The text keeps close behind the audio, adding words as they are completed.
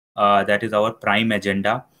That is our prime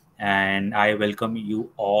agenda, and I welcome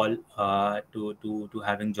you all to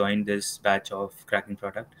having joined this batch of cracking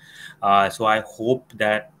product. So I hope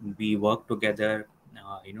that we work together.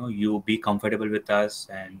 You be comfortable with us,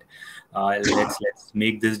 and let's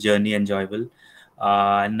make this journey enjoyable.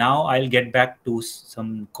 Now I'll get back to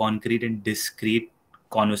some concrete and discrete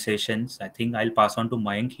conversations. I think I'll pass on to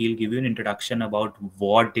Mayank. He'll give you an introduction about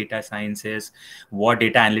what data science is, what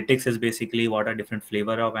data analytics is basically, what are different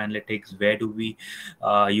flavor of analytics, where do we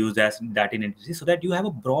use that in industry, so that you have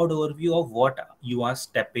a broad overview of what you are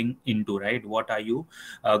stepping into, right? What are you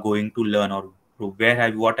going to learn, or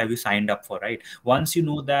what have you signed up for, right? Once you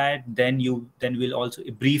know that, then we'll also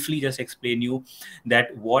briefly just explain you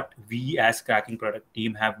that what we as cracking product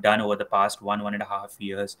team have done over the past 1.5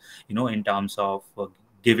 years, in terms of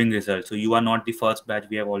giving results. So you are not the first batch.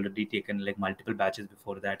 We have already taken like multiple batches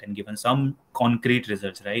before that and given some concrete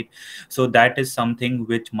results, right? So that is something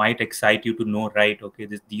which might excite you to know, right? Okay,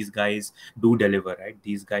 these guys do deliver, right?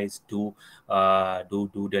 These guys do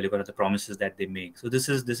deliver the promises that they make. So this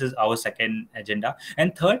is our second agenda.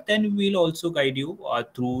 And third, then we'll also guide you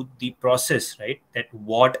through the process, right? That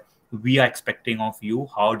what we are expecting of you,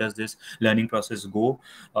 how does this learning process go,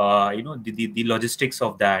 the logistics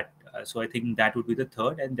of that. So I think that would be the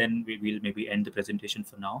third, and then we will maybe end the presentation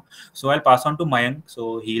for now. So I'll pass on to Mayank,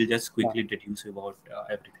 so he'll just Yeah. quickly introduce you about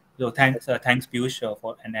everything. So thanks Piyush,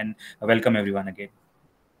 for and welcome everyone again.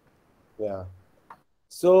 Yeah.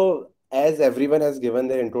 So, as everyone has given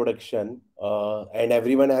their introduction, and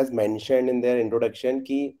everyone has mentioned in their introduction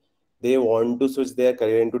कि they want to switch their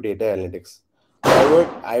career into data analytics.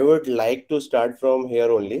 I would like to start from here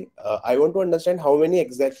only. I want to understand how many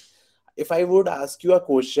exact. If I would ask you a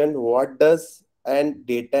question, what does an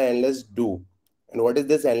data analyst do, and what is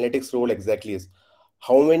this analytics role exactly is?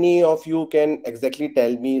 How many of you can exactly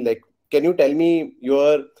tell me? Like, can you tell me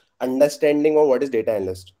your understanding of what is data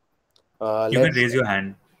analyst? You can Let's raise your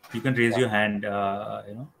hand. You can raise your hand,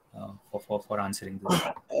 for answering this.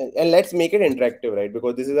 and let's make it interactive, right?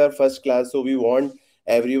 Because this is our first class, so we want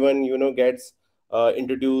everyone gets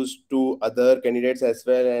introduced to other candidates as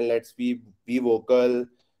well, and let's be vocal,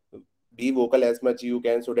 be vocal as much you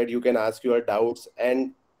can, so that you can ask your doubts.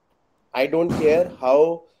 And I don't care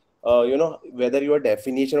how whether your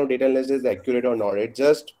definition of data analyst is accurate or not. It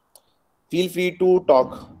just feel free to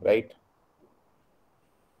talk, right?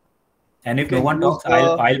 And if You no can one use talks,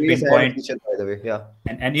 I'll the I'll raise hand pinpoint. feature, by the way. Yeah.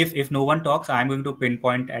 And if no one talks, I'm going to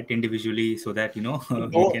pinpoint at individually, so that we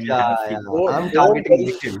Don't can Yeah, have yeah. feedback. I'm don't targeting worry.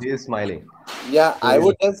 Nikhil. He is smiling. Yeah, I So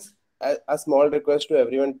would just a small request to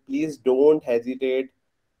everyone, please don't hesitate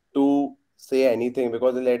to say anything,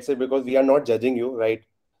 because let's say, because we are not judging you, right?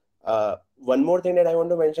 One more thing that I want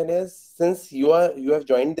to mention is, since you have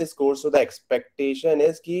joined this course, so the expectation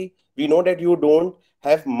is ki we know that you don't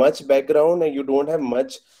have much background and you don't have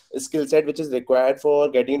much skill set which is required for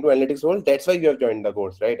getting into analytics role. That's why you have joined the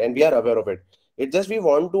course, right? And we are aware of it. It's just we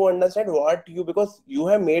want to understand what you, because you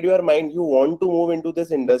have made your mind, you want to move into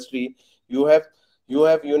this industry. You have you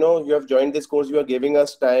have joined this course, you are giving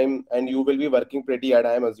us time, and you will be working pretty hard,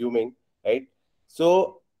 I am assuming, right?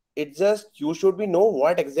 So it's just you should be know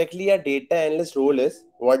what exactly a data analyst role is,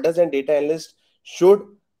 what does a data analyst should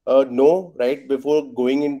know, right, before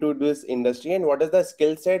going into this industry, and what is the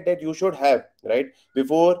skill set that you should have, right,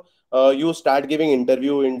 before you start giving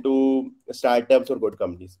interview into startups or good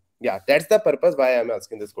companies. Yeah, that's the purpose why I'm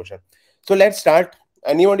asking this question. So let's start.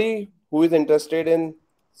 Anybody who is interested in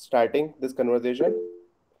starting this conversation?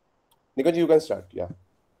 Because you can start. Yeah.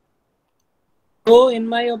 So, in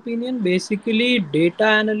my opinion, basically, data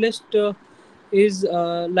analyst is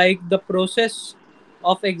like the process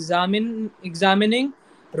of examining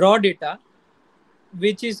raw data,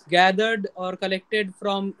 which is gathered or collected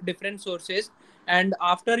from different sources, and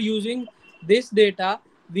after using this data,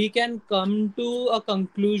 we can come to a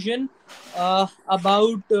conclusion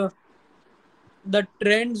about the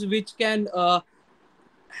trends which can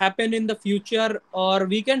happen in the future, or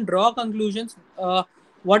we can draw conclusions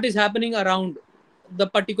what is happening around the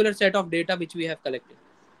particular set of data which we have collected.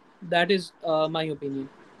 That is my opinion.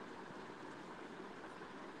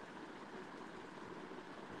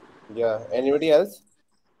 Yeah. Anybody else?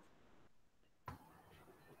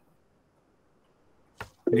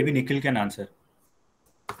 Maybe Nikhil can answer.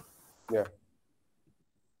 Yeah.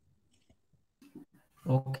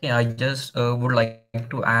 Okay, I just would like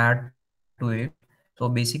to add to it. So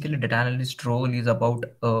basically, data analyst role is about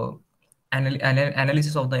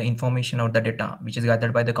analysis of the information or the data which is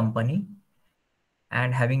gathered by the company,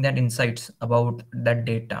 and having that insights about that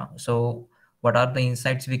data. So what are the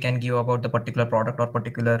insights we can give about the particular product or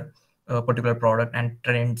particular product and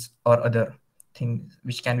trends or other. things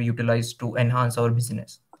which can be utilized to enhance our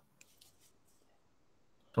business.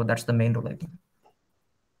 So that's the main role, I think.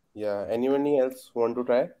 Yeah. Anyone else want to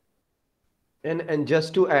try? And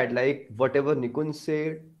just to add, like whatever Nikun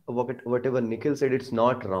said, whatever Nikhil said, it's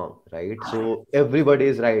not wrong, right? So everybody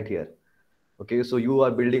is right here. Okay, so you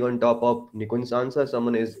are building on top of Nikun's answer,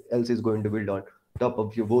 someone else is going to build on top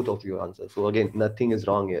of you, both of your answers. So again, nothing is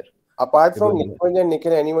wrong here. Apart from Everybody. Nikunj and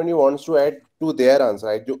Nikhil, anyone who wants to add to their answer?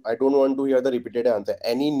 I don't want to hear the repeated answer.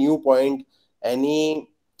 Any new point, any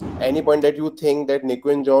any point that you think that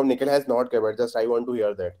Nikunj or Nikhil has not covered, just I want to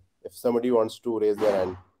hear that. If somebody wants to raise their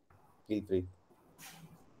hand, feel free.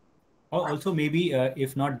 Or also maybe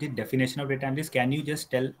if not the definition of data analyst, can you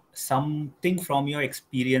just tell something from your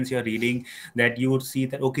experience, your reading, that you would see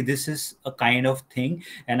that okay, this is a kind of thing,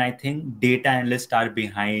 and I think data analysts are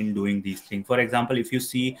behind doing these things. For example, if you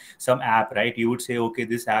see some app, right, you would say okay,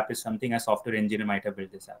 this app is something a software engineer might have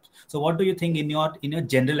built this app. So what do you think in your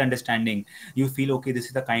general understanding, you feel okay, this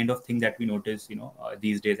is the kind of thing that we notice,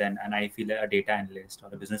 these days, and I feel a data analyst or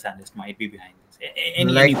a business analyst might be behind this.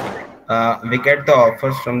 Like Anything. we get the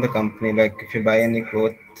offers from the company. Like if you buy any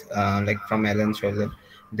clothes, like from Allen Shoulder,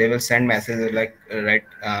 they will send messages like right,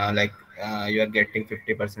 you are getting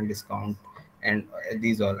 50% discount, and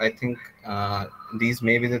these all. I think these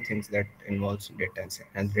may be the things that involves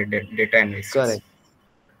data analysis. Correct,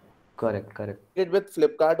 correct, correct. It with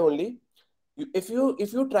Flipkart only. If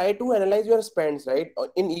you try to analyze your spends, right,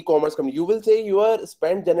 in e-commerce company, you will say your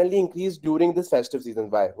spend generally increased during this festive season.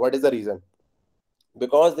 Why? What is the reason?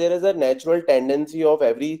 Because there is a natural tendency of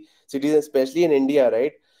every citizen, especially in India,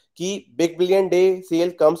 right? Ki big billion day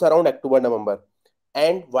sale comes around October, November.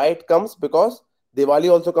 And why it comes? Because Diwali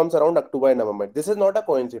also comes around October and November. This is not a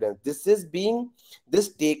coincidence. This is being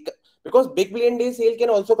this take, because big billion day sale can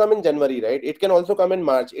also come in January, right? It can also come in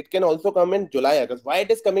March. It can also come in July, August. Why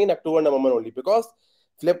it is coming in October, November only? Because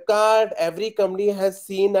Flipkart, every company has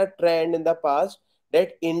seen a trend in the past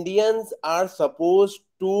that Indians are supposed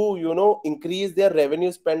to, increase their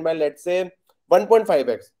revenue spend by, let's say,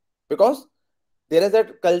 1.5x. Because there is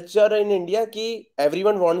that culture in India ki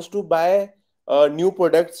everyone wants to buy new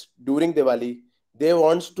products during Diwali. They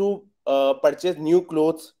wants to purchase new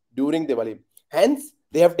clothes during Diwali. Hence,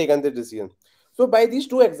 they have taken the decision. So by these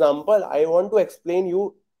two example, I want to explain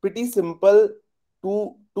you pretty simple.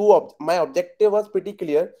 My objective was pretty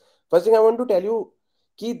clear. First thing I want to tell you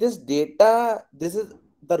ki this is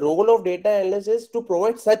the role of data analyst is to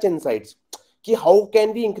provide such insights ki how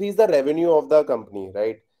can we increase the revenue of the company,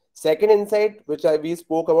 right? Second insight, which we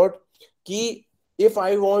spoke about, key, if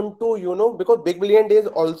I want to, because big billion days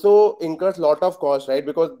also incurs lot of cost, right?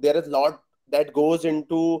 Because there is lot that goes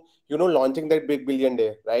into, launching that big billion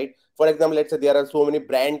day, right? For example, let's say there are so many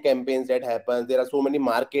brand campaigns that happen. There are so many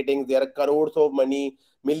marketing. There are crores of money,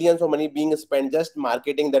 millions of money being spent just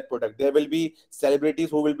marketing that product. There will be celebrities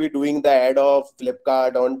who will be doing the ad of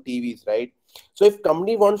Flipkart on TVs, right? So if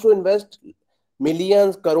company wants to invest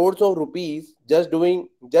millions, crores of rupees just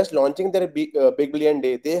launching their big billion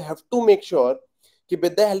day, they have to make sure that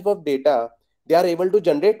with the help of data they are able to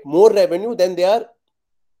generate more revenue than they are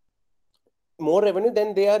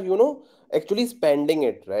actually spending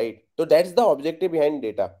it, right? So that's the objective behind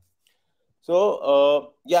data.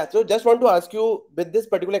 So yeah, so just want to ask you, with this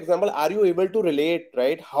particular example, are you able to relate,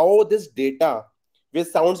 right, how this data, which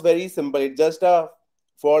sounds very simple, it's just a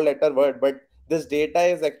four letter word, but this data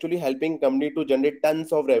is actually helping company to generate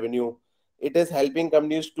tons of revenue. It is helping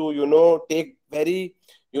companies to take very,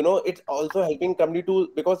 it's also helping company to,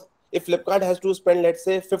 because if Flipkart has to spend, let's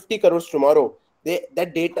say, 50 crores tomorrow,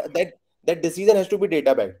 that data, that decision has to be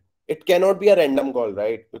data backed. It cannot be a random call,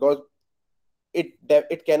 right? Because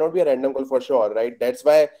it cannot be a random call for sure, right? That's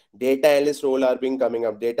why data analyst role are being coming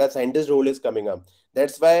up, data scientist role is coming up.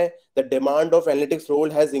 That's why the demand of analytics role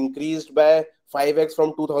has increased by 5x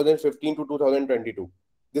from 2015 to 2022.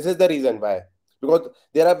 This is the reason why.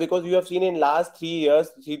 Because you have seen in last 3 years,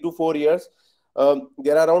 3 to 4 years,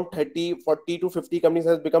 there are around 30, 40 to 50 companies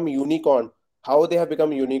has become unicorn. How they have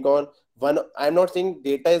become unicorn? One, I'm not saying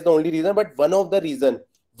data is the only reason, but one of the reason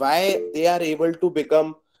why they are able to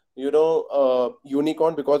become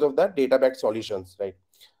unicorn, because of the data backed solutions, right?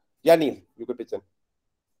 Yeah, Neil, you could pitch in.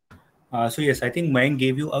 So yes, I think Mayank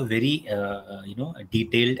gave you a very a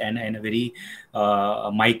detailed and a very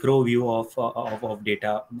micro view of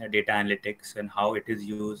data analytics and how it is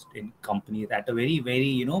used in companies at a very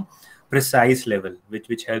precise level,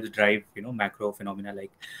 which helps drive macro phenomena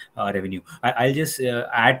like revenue. I'll just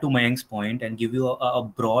add to Mayank's point and give you a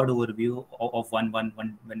broad overview of one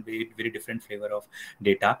very different flavor of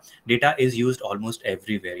data. Data is used almost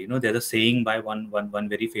everywhere. There's a saying by one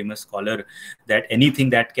very famous scholar that anything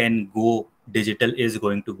that can go digital is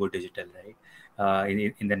going to go digital, right?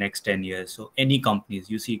 In the next 10 years. So any companies,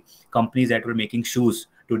 you see companies that were making shoes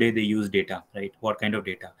today, they use data, right? What kind of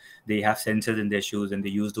data? They have sensors in their shoes and they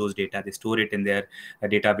use those data, they store it in their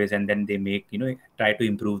database, and then they make, try to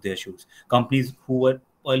improve their shoes. Companies who were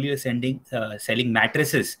earlier selling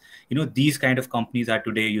mattresses, these kind of companies are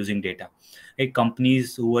today using data. Like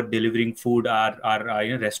companies who are delivering food are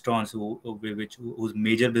restaurants whose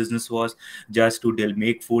major business was just to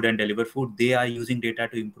make food and deliver food. They are using data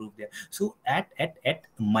to improve their. So at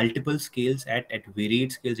multiple scales, at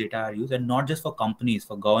varied scales, data are used, and not just for companies,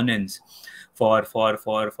 for governance, for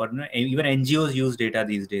even NGOs use data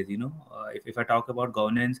these days. If I talk about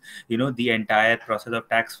governance, the entire process of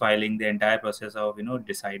tax filing, the entire process of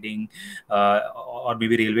deciding, or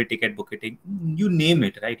maybe railway ticket booking, you name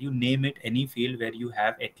it, right? You name it, any field where you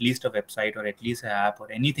have at least a website or at least an app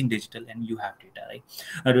or anything digital, and you have data, right?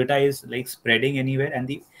 Data is like spreading anywhere.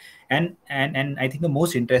 And I think the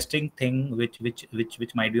most interesting thing, which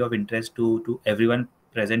might be of interest to everyone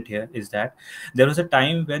present here, is that there was a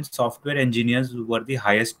time when software engineers were the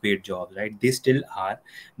highest paid jobs, right? They still are.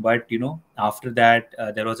 But after that,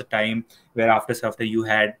 there was a time where after software you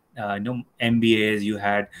had MBAs, you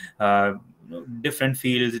had different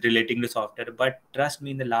fields relating to software. But trust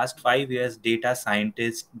me, in the last 5 years, data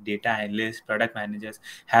scientists, data analysts, product managers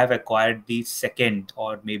have acquired the second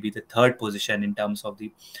or maybe the third position in terms of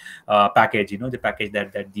the package, the package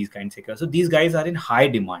that these kinds secure. So these guys are in high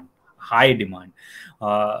demand.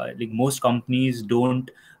 Like most companies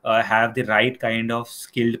don't have the right kind of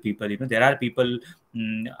skilled people. There are people.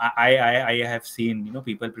 I have seen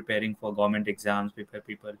people preparing for government exams,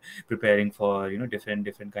 people preparing for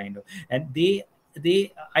different kind of, and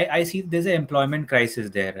I see there's an employment crisis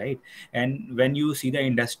there, right? And when you see the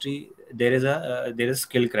industry, there is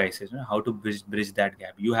skill crisis. How to bridge that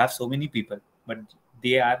gap? You have so many people, but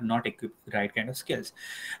they are not equipped with the right kind of skills.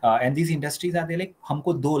 And these industries are they like,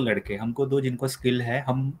 हमको दो जिनको skill है,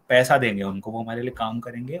 हम पैसा देंगे उनको, वो हमारे लिए काम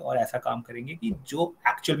करेंगे और ऐसा काम करेंगे कि जो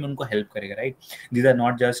एक्चुअल में उनको हेल्प करेगा, right? These are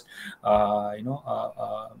not just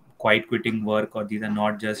quite quitting work, or these are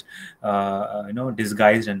not just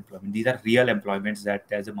disguised employment. These are real employments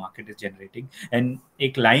that as a market is generating. And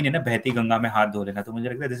एक लाइन है ना, बहती गंगा में हाथ धो लेना, तो मुझे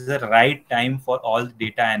लगता है this is a right time for all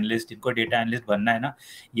data analyst. जिनको डेटा एनालिस्ट बनना है ना,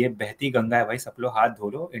 ये बहती गंगा है भाई, सब लोग हाथ धो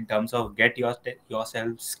लो in terms of get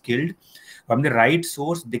yourself skilled from the right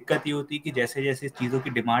source. दिक्कत ये होती है कि जैसे जैसे चीज़ों की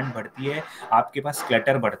डिमांड बढ़ती है, आपके पास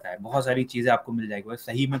क्लटर बढ़ता है, बहुत सारी चीज़ें आपको मिल जाएगी, बस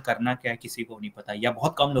सही में करना क्या है किसी को नहीं पता, या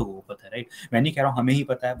बहुत कम लोगों को पता है, राइट? मैं नहीं कह रहा हूँ हमें ही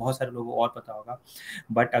पता है, बहुत सारे लोगों को और पता होगा.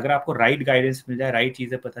 बट अगर आपको राइट गाइडेंस मिल जाए, राइट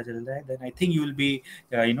चीज़ें पता चल जाए, then I think you will be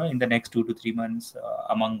in the next 2 to 3 months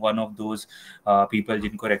among one of those people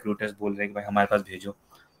जिनको रिक्रूटर्स बोल रहे हैं कि भाई हमारे पास भेजो.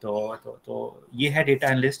 तो ये है डेटा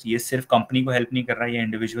एनालिस्ट. ये सिर्फ कंपनी को हेल्प नहीं कर रहा है, ये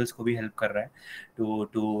इंडिविजुअल्स को भी हेल्प कर रहा है to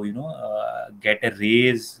get a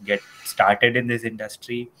rage, get started in this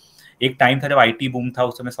industry. एक टाइम था जब आईटी बूम था,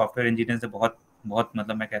 उस समय सॉफ्टवेयर इंजीनियर्स ने बहुत बहुत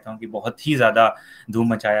मतलब मैं कहता हूँ कि बहुत ही ज़्यादा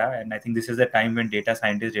धूम मचाया. And I think this is the time when data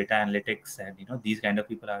scientist, data analytics and these kind of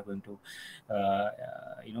people are going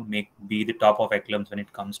to make be the top of एक्लम्स when it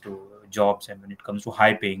comes to jobs and when it comes to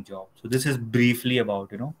high paying jobs. So this is briefly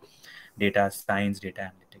about data science, data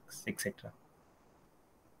analytics, etc.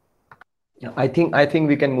 Yeah, I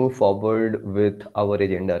think we can move forward with our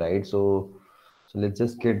agenda, right? So let's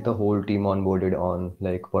just get the whole team onboarded on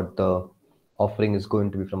like what the offering is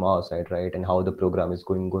going to be from our side, right? And how the program is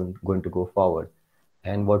going to go forward,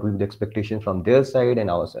 and what will be the expectation from their side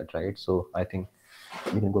and our side, right? So I think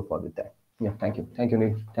we can go forward with that. Yeah, thank you,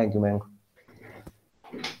 Nick. Thank you, man.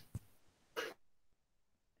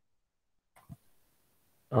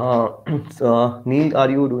 So Neil, are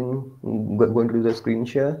you going to do the screen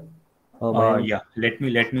share? Mayank? Yeah, let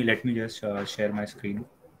me just share my screen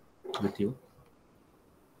with you.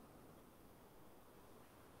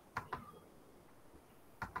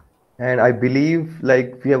 And I believe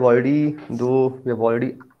like we have already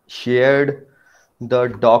shared the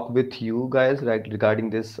doc with you guys, right, regarding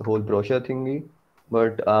this whole brochure thingy.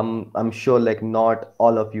 But I'm sure like not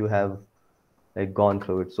all of you have like gone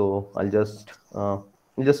through it. So I'll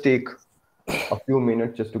just take a few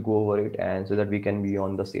minutes just to go over it, and so that we can be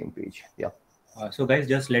on the same page. Yeah. So guys,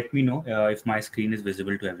 just let me know if my screen is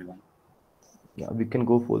visible to everyone. Yeah, we can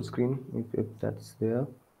go full screen if that's there.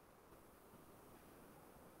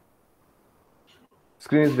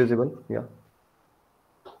 Screen is visible. Yeah.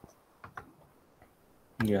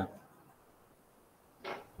 Yeah.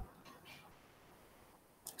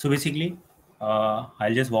 So basically,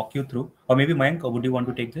 I'll just walk you through, or maybe Mayank, would you want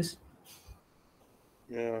to take this?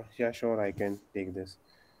 Yeah, sure, I can take this.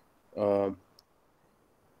 Um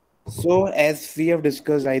So as we have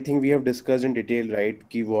discussed, I think we have discussed in detail, right?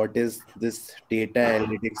 Ki what is this data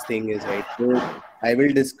analytics thing is, right? So I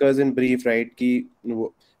will discuss in brief, right?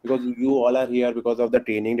 Because you all are here because of the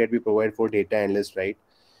training that we provide for data analysts, right?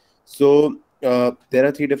 So there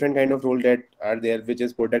are three different kind of role that are there, which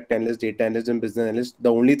is product analyst, data analyst, and business analyst.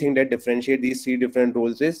 The only thing that differentiate these three different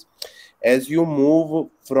roles is as you move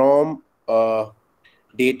from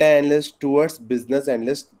data analyst towards business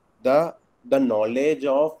analyst, the the knowledge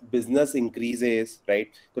of business increases, right?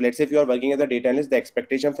 So let's say if you are working as a data analyst, the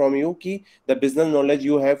expectation from you ki the business knowledge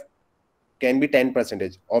you have can be 10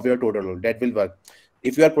 percentage of your total knowledge. That will work.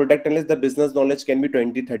 If you are product analyst, the business knowledge can be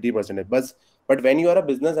 20-30%. But when you are a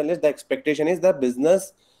business analyst, the expectation is the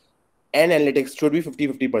business and analytics should be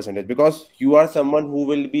 50-50 percentage, because you are someone who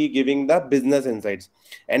will be giving the business insights.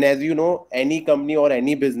 And as you know, any company or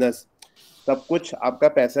any business, सब कुछ आपका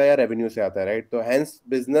पैसा या revenue से आता है, right? तो hence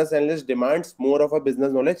business analyst demands more of a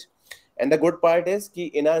business knowledge. And the good part is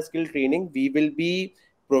कि in our skill training we will be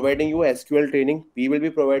providing you SQL training, we will be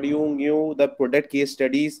providing you the product case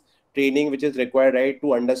studies training which is required, right,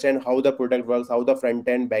 to understand how the product works, how the front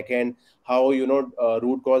end, back end, how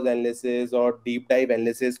root cause analysis or deep dive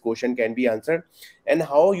analysis question can be answered, and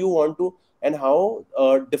how you want to, and how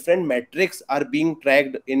different metrics are being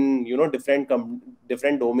tracked in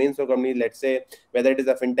different domains or company. Let's say whether it is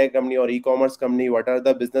a fintech company or e-commerce company, what are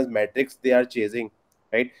the business metrics they are chasing,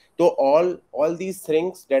 right? So all these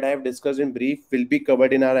things that I have discussed in brief will be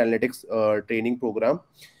covered in our analytics training program.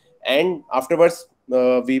 And afterwards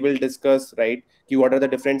we will discuss, right, what are the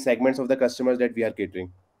different segments of the customers that we are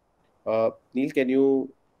catering. Neil, can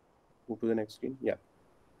you move to the next screen? Yeah.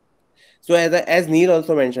 So as Neil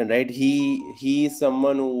also mentioned, right, he is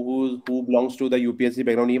someone who belongs to the UPSC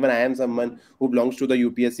background. Even I am someone who belongs to the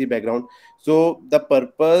UPSC background. So the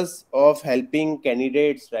purpose of helping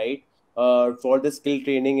candidates, right, for the skill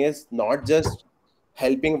training is not just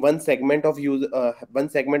helping one segment of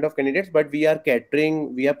candidates, but we are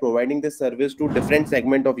providing this service to different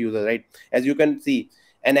segment of users, right? As you can see,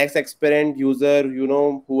 an ex-experienced user,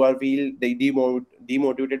 who are feel they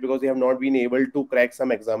demotivated because they have not been able to crack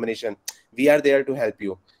some examination, we are there to help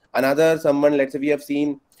you. Another someone, let's say we have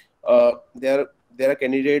seen there are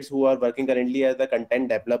candidates who are working currently as a content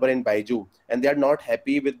developer in Baiju, and they are not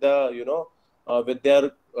happy with the with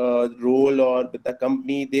their role or with the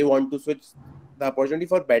company. They want to switch the opportunity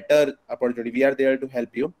for better opportunity. We are there to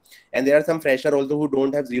help you. And there are some fresher also who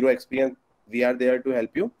don't have zero experience. We are there to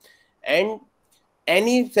help you. And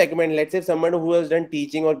any segment, let's say someone who has done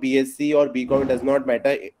teaching or BSc or BCom, does not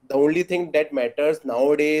matter. The only thing that matters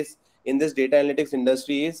nowadays in this data analytics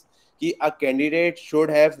industry is कि a candidate should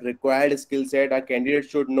have required skill set, a candidate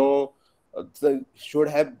should know should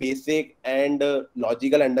have basic and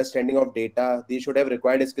logical understanding of data. They should have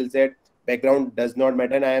required skill set. Background does not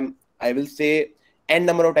matter. And I will say n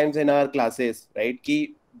number of times in our classes, right,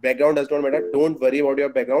 कि background does not matter. Don't worry about your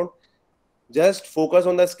background, just focus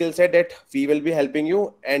on the skill set that we will be helping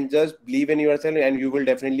you, and just believe in yourself, and you will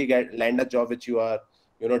definitely get land a job which you are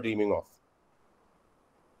dreaming of.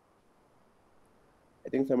 I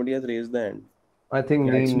think somebody has raised the hand. I think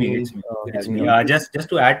Yeah, it's me. Neil It's me. has It's been me. on. Just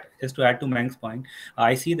to add to Meng's point,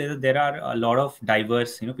 I see there are a lot of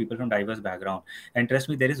diverse, people from diverse background, and trust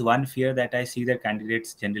me, there is one fear that I see that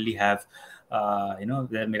candidates generally have.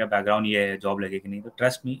 मेरा background ये है, job लगेगी नहीं. तो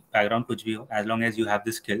trust me, background कुछ भी हो, as long as you have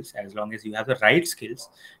the skills, as long as you have the right skills,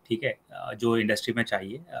 ठीक है, जो industry में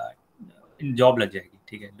चाहिए, job लग जाएगी,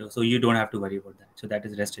 ठीक है. So you don't have to worry about that. So that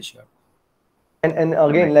is rest assured. And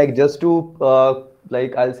again, like just to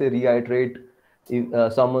like I'll say reiterate,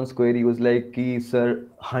 if, someone's query was like कि sir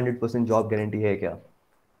 100% job guarantee है क्या?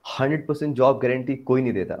 100% job guarantee कोई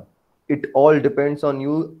नहीं देता. It all depends on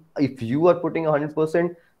you. If you are putting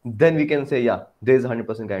 100%, then we can say yeah, there is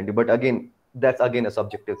 100% guarantee. But again, that's again a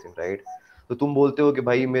subjective thing, right? तो तुम बोलते हो कि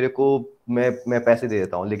भाई मेरे को मैं पैसे दे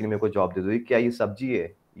देता हूँ लेकिन मेरे को जॉब दे दो. ये क्या, ये सब्जी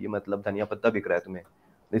है? ये मतलब धनिया पत्ता बिक रहा है तुम्हें?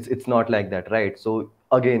 It's not like that, right? So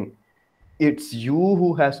again, it's you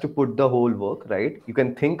who has to put the whole work, right? You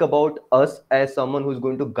can think about us as someone who's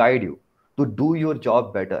going to guide you to do your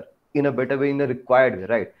job better, in a better way, in a required way,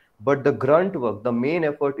 right? But the grunt work, the main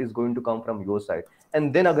effort is going to come from your side.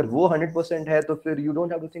 And then अगर वो 100% है तो फिर you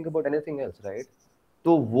don't have to think about anything else, right?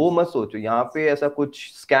 तो वो मत सोचो, यहाँ पे ऐसा कुछ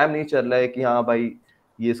स्कैम नहीं चल रहा है कि हाँ भाई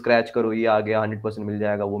ये स्क्रैच करो, ये आ गया, 100% मिल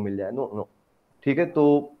जाएगा, वो मिल जाएगा. नो नो, ठीक है.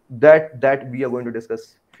 तो that we are going to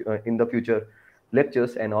discuss in the future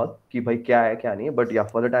lectures and all कि भाई क्या है क्या नहीं है. But yeah,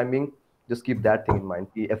 for the time being, just keep that thing in mind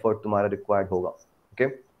कि effort तुम्हारा required होगा.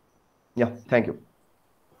 Okay? Yeah, thank you.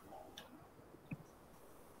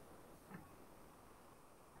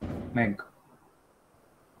 Meng.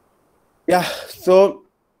 Yeah, so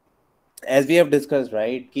as we have discussed,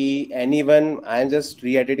 right, ki anyone, I am just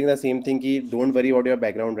reiterating the same thing, ki don't worry about your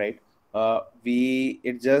background, right? We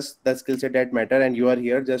It's just the skill set that matter, and you are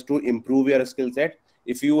here just to improve your skill set.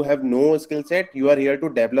 If you have no skill set, you are here to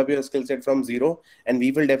develop your skill set from zero, and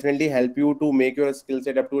we will definitely help you to make your skill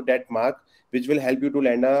set up to that mark, which will help you to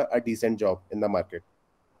land a decent job in the market.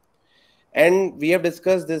 And we have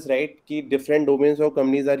discussed this, right? Key different domains of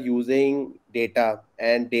companies are using data,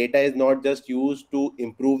 and data is not just used to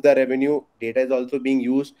improve the revenue. Data is also being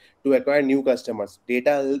used to acquire new customers.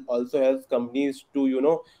 Data also helps companies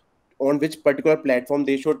to, on which particular platform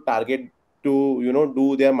they should target to,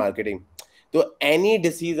 do their marketing. So any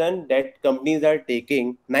decision that companies are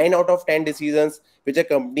taking, 9 out of 10 decisions which a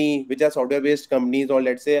company, which are software based companies, or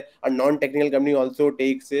let's say a non technical company also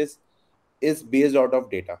takes, is based out of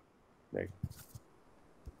data, right?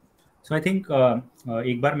 So I think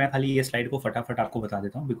एक बार मैं खाली ये slide को फटाफट आपको बता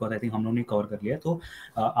देता हूँ, बिकॉज आई थिंक हम लोगों ने कवर कर लिया है। तो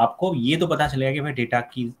आपको ये तो पता चलेगा कि भाई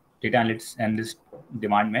डेटा एनालिस्ट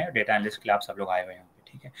डिमांड में, डेटा एनालिस्ट के लिए आप सब लोग आए हुए हैं यहाँ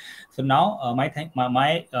पे, ठीक है। So now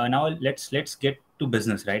my now let's get to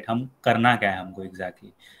business, right. हम करना क्या है हमको एग्जैक्टली,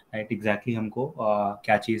 राइट, एग्जैक्टली हमको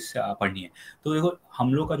क्या चीज़ पढ़नी है। तो देखो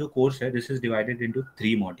हम लोग का जो कोर्स है, this is divided into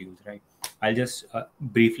 3 modules, right. I'll just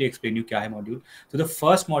briefly explain you क्या है module. So the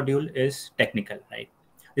first module is technical, right?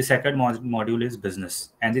 The second module is business,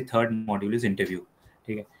 and the third module is interview,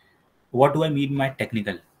 ठीक है। What do I mean by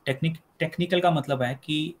technical? Technical का मतलब है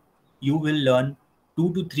कि you will learn 2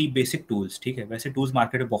 to 3 basic tools, ठीक है। वैसे tools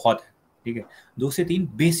market में बहुत है, ठीक है। 2 से 3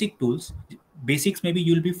 basic tools, basics में भी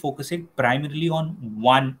you will be focusing primarily on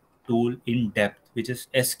one tool in depth, which is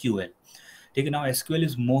SQL, ठीक है। Now SQL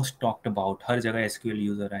is most talked about, हर जगह SQL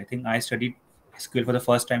यूज हो रहा है। I think I studied SQL for the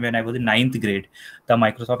first time when I was in 9th grade, तब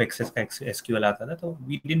Microsoft access का SQL आता था, तो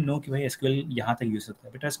वी डिडंट नो कि भाई SQL यहाँ तक यूज होता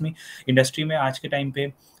है। बट ट्रस्ट मी, इंडस्ट्री में आज के टाइम पे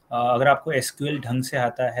अगर आपको SQL ढंग से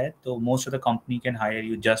आता है तो most of the company can hire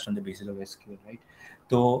you just on the basis of SQL, right.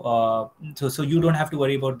 So you don't have to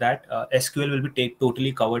worry about that. SQL will be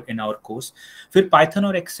totally covered in our course. फिर Python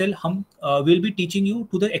और Excel हम will be teaching you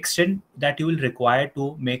to the extent that you will require to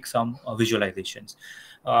make some visualizations.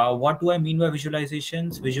 What do I mean by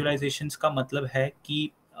visualizations? Visualizations का मतलब है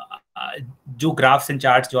कि जो graphs and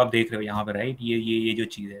charts जो आप देख रहे हो यहाँ पर, राइट, ये जो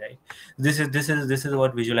चीज़ है, right, this is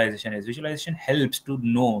what visualisation is. Visualisation helps to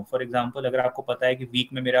know, for example अगर आपको पता है कि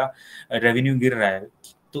वीक में मेरा रेवेन्यू गिर रहा है,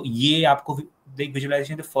 तो ये आपको देख,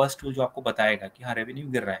 विजुअलाइजेशन द फर्स्ट टूल जो आपको बताएगा कि हाँ रेवेन्यू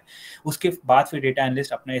गिर रहा है। उसके बाद फिर डेटा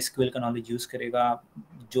एनालिस्ट अपना एसक्यूएल का नॉलेज यूज करेगा,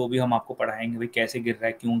 जो भी हम आपको पढ़ाएंगे भाई कैसे गिर रहा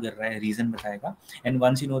है, क्यों गिर रहा है, रीजन बताएगा। And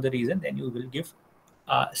once you know the reason then you will give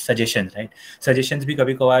suggestion, right. Suggestions भी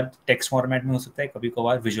कभी कभार टेक्स्ट फॉर्मेट में हो सकता है, कभी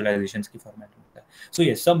कभार विजुअलाइजेशंस की फॉर्मेट में होता है। सो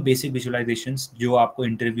ये सब बेसिक विजुअलाइजेशंस जो आपको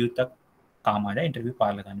इंटरव्यू तक काम आ जाए, इंटरव्यू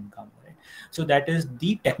पार लगाने में काम आ जाए। So that is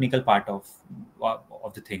the technical part of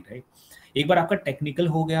the thing, right. एक बार आपका टेक्निकल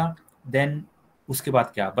हो गया, देन उसके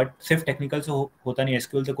बाद क्या, बट सिर्फ टेक्निकल से होता नहीं।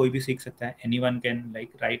 एसक्यूएल से कोई भी सीख सकता है, anyone can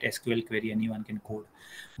like right SQL query, anyone can code,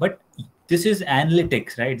 but this is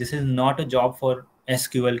analytics, right. This is not a job for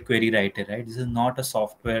SQL query writer, right? This is not a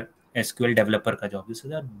software SQL developer का job. This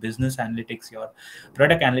is a business analytics or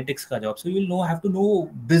product analytics का job. So you'll have to know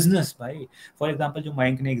business, भाई। For example, जो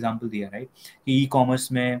मयंक ने example दिया, right, कि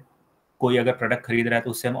e-commerce में कोई अगर प्रोडक्ट खरीद रहा है तो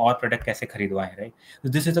उससे हम और प्रोडक्ट कैसे खरीदवाएं, राइट। तो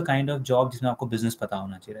this is a kind of job जिसमें आपको बिजनेस पता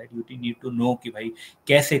होना चाहिए, right. You need to know कि भाई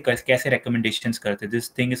कैसे रिकमेंडेशंस करते हैं।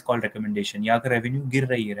 This thing is called recommendation. या अगर रेवेन्यू गिर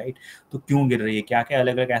रही है, राइट, तो क्यों गिर रही है, क्या क्या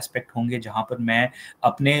अलग अलग एस्पेक्ट होंगे जहाँ पर मैं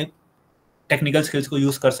अपने टेक्निकल स्किल्स को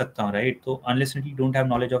यूज कर सकता हूँ, राइट। तो unless you don't have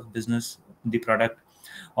knowledge of business, the product,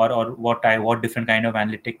 और what different kind of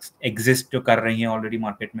analytics exist जो कर रही हैं ऑलरेडी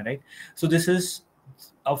मार्केट में, right. So this is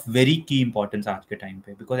of very key importance आज के टाइम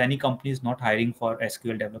पे, because any company is not hiring for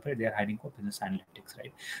SQL developer, they are hiring for business analytics,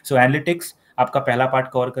 right? So analytics आपका पहला पार्ट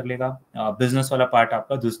कवर कर लेगा, business वाला part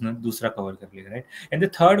आपका दूसरा कवर कर लेगा, right. And the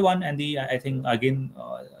third one and the I think again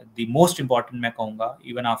the most important मैं कहूँगा,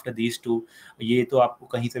 इवन आफ्टर दीज टू, ये तो आपको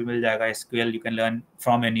कहीं से मिल जाएगा। SQL you can learn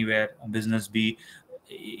from anywhere, business भी,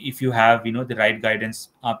 if you have the right guidance,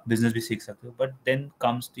 आप business भी सीख सकते हो। But then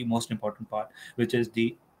comes the most important part, which is the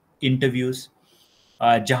interviews,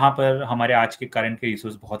 जहाँ पर हमारे आज के करंट के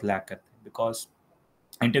रिसोर्स बहुत लैक करते हैं, बिकॉज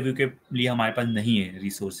इंटरव्यू के लिए हमारे पास नहीं है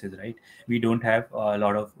resources, right. We don't have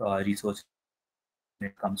lot of resource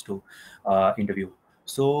it comes to interview.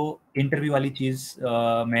 So interview वाली चीज़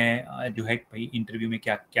में जो है भाई, इंटरव्यू में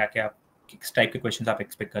क्या क्या क्या किस टाइप के क्वेश्चंस आप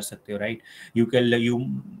एक्सपेक्ट कर सकते हो, राइट। यू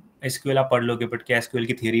एसक्यूएल आप पढ़ लोगे, बट क्या एसक्यूएल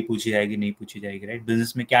की थियरी पूछी जाएगी, नहीं पूछी जाएगी, राइट।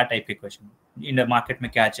 बिजनेस में क्या टाइप के क्वेश्चन, इन मार्केट में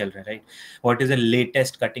क्या चल रहा है, right. What is the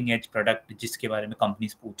latest cutting edge product जिसके बारे में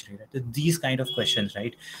कंपनीज पूछ रही है, तो these kind of question,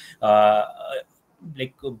 right,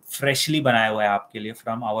 like freshly बनाया हुआ है आपके लिए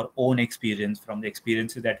from our own experience, from the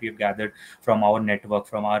experiences that we have gathered from our network,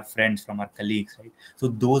 from our friends, from our colleagues, right? So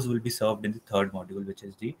those will be served in the third module, which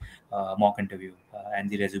is the mock interview and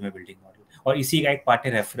the resume building module. और इसी का एक part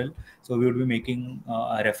है referral. So we would be making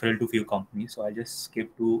a referral to few companies. So I'll just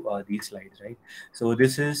skip to these slides, right? So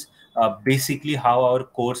this is basically how our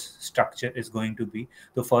course structure is going to be.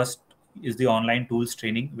 So first is the online tools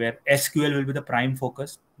training, where SQL will be the prime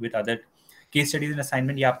focus with other case studies and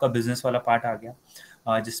assignment. ये आपका business वाला part आ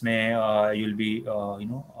गया, जिसमें you will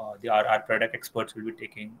be are product experts will be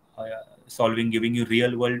taking solving giving you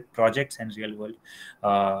real world projects and real world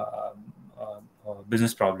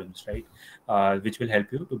business problems, right? Which will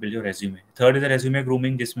help you to build your resume. Third is the resume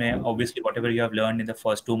grooming, जिसमें obviously whatever you have learned in the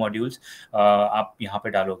first two modules आप यहाँ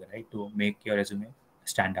पे डालोगे, right, to make your resume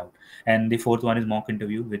stand out. And the fourth one is mock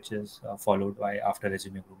interview, which is followed by after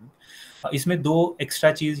resume grooming. इसमें दो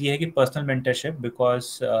extra चीज़ ये है कि personal mentorship, because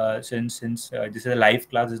since this is a live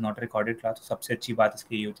class, is not a recorded class, तो सबसे अच्छी बात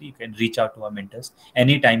इसकी ये होती है, you can reach out to our mentors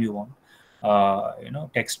any time you want,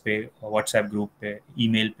 text पे, व्हाट्सएप ग्रुप पे,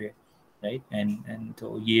 ईमेल पे, right? And so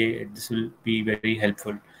yeah, this will be very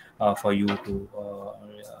helpful for you to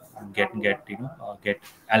get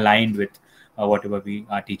aligned with whatever we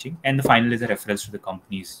are teaching. And the final is the referrals to the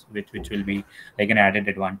companies, which will be like an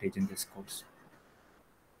added advantage in this course.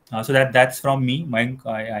 So that's from me, Mayank.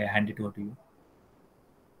 I hand it over to you.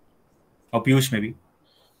 Or Piyush, maybe.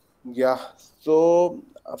 Yeah. So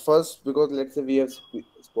first, because let's say we have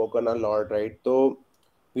spoken a lot, right? So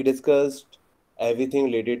we discussed everything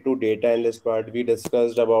related to data analyst part. We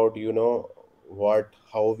discussed about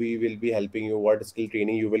how we will be helping you, what skill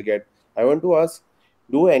training you will get. I want to ask,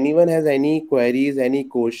 do anyone has any queries, any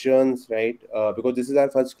questions, right? Because this is our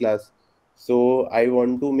first class, so I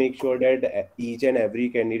want to make sure that each and every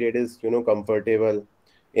candidate is comfortable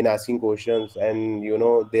in asking questions, and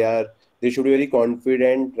they should be very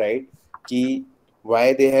confident, right? Ki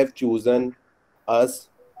why they have chosen us,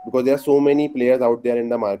 because there are so many players out there in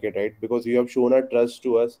the market, right? Because you have shown a trust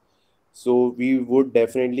to us, so we would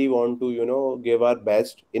definitely want to give our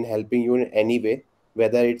best in helping you in any way,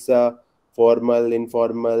 whether it's a formal,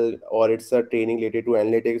 informal, or it's a training related to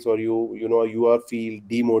analytics, or you are feel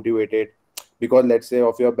demotivated because let's say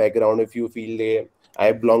of your background, if you feel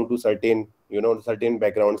I belong to certain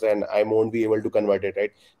backgrounds and I won't be able to convert it,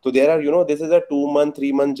 right? So there are, this is a 2 month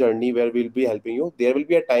 3 month journey where we'll be helping you. There will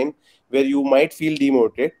be a time where you might feel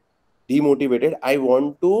demotivated. I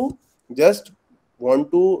just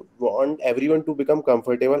want everyone to become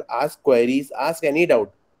comfortable, ask queries, ask any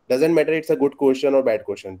doubt. Doesn't matter it's a good question or bad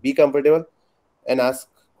question, be comfortable and ask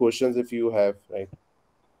questions if you have, right?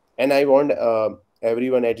 And I want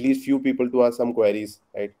everyone, at least few people, to ask some queries,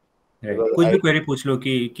 right? Right. कुछ भी query पूछ लो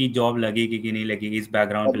कि job लगेगी कि नहीं लगेगी, इस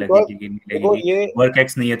background पे लगेगी कि नहीं लगेगी, वर्क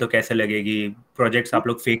एक्स नहीं है तो कैसे लगेगी, प्रोजेक्ट्स आप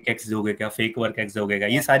लोग फेक एक्स दोगे क्या, फेक वर्क एक्स दोगे क्या,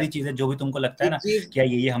 ये सारी चीजें जो भी तुमको लगता है ना क्या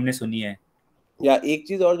ये हमने सुनी है. या एक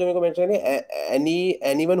चीज और जो मेरे को मेंशन है,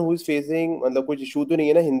 एनीवन हु इज फेसिंग, मतलब कुछ इशू तो नहीं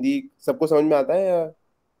है ना, हिंदी सबको समझ में आता है या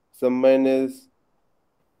समवन इज,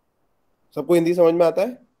 सबको हिंदी समझ में आता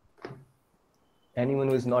है? Anyone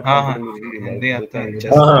who is not हाँ हाँ comfortable in Hindi, Hindi like, आता है.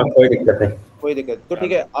 हाँ कोई दिक्कत नहीं. कोई दिक्कत तो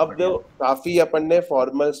ठीक है. अब जो काफी अपन ने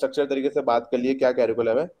फॉर्मल स्ट्रक्चर तरीके से बात कर ली है क्या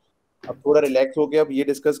कैरिकुलम है, अब थोड़ा रिलैक्स होके अब ये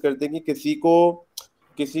डिस्कस करते हैं कि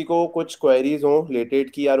किसी को कुछ क्वेरीज हो रिलेटेड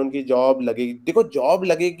की यार उनकी जॉब लगेगी. देखो जॉब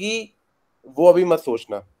लगेगी वो अभी मत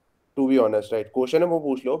सोचना, to be honest, right? Question है वो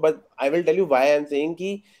पूछ लो, but I will tell you why I am saying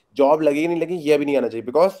कि जॉब लगेगी नहीं लगेगी ये भी नहीं आना चाहिए,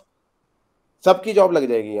 बिकॉज सबकी जॉब लग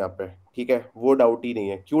जाएगी यहाँ पे, ठीक है? वो डाउट ही नहीं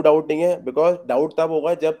है. क्यों डाउट नहीं है? बिकॉज डाउट तब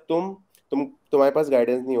होगा जब तुम्हारे पास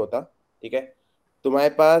गाइडेंस नहीं होता, ठीक है? तुम्हारे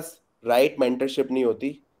पास राइट मेंटरशिप नहीं होती,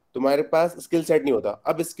 तुम्हारे पास स्किल सेट नहीं होता.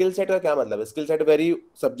 अब स्किल सेट का क्या मतलब है? Skill set very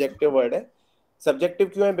subjective word है. सब्जेक्टिव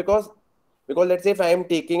क्यों है? Because let's say if I am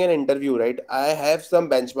taking an interview, right, I have some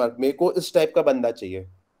benchmark. मेरे को इस टाइप का बंदा चाहिए.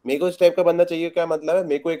 मेरे को इस टाइप का बंदा चाहिए क्या मतलब है?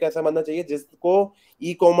 मेरे को एक ऐसा बंदा चाहिए जिसको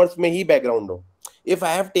ई कॉमर्स में ही बैकग्राउंड हो. If I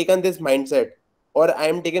have taken this mindset or I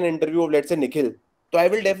am taking an interview of let's say Nikhil, तो I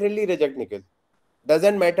will definitely reject Nikhil.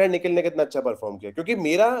 Doesn't matter Nikhil ने कितना अच्छा परफॉर्म किया, क्योंकि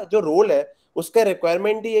मेरा जो रोल है उसका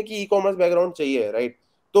रिक्वायरमेंट ही है कि ई कॉमर्स बैकग्राउंड चाहिए, राइट?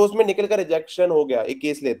 तो उसमें निखिल का रिजेक्शन हो गया, एक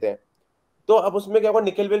केस लेते हैं, तो अब उसमें क्या होगा?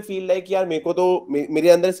 निखिल विल फील लाइक यार मेरे को तो मेरे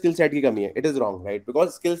अंदर स्किल सेट की कमी है. It is wrong, right? Because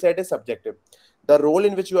skill set is subjective. The role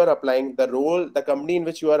in which you are applying, the company in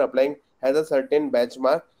which you are applying has a certain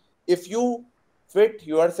benchmark. If you fit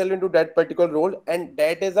yourself into that particular role, and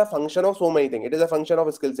that is a function of so many things. It is a function of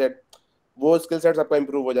skill set. वो skill set सबका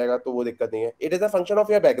improve हो जाएगा तो वो दिक्कत नहीं है. It is a function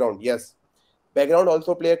of your background. Yes, background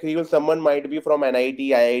also play a key role. Someone might be from NIT,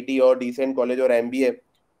 IIT or decent college or MBA.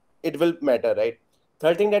 It will matter, right?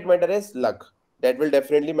 Third thing that matter is luck. That will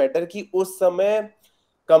definitely matter कि उस समय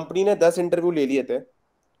company ने 10 interview ले लिए थे,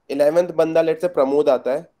 11th बंदा late से प्रमोद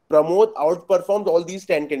आता है, Pramod out performs all these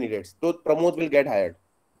 10 candidates, तो Pramod will get hired,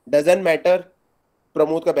 doesn't matter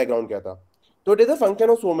Pramod का बैकग्राउंड क्या था. तो it is a function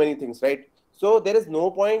of so many things, right. So there is no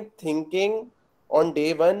point thinking on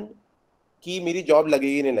day one कि मेरी जॉब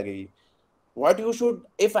लगेगी नहीं लगेगी. What you should,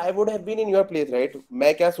 if I would have been in your place, right,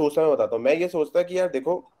 मैं क्या सोचता मैं बताता हूँ. मैं ये सोचता कि यार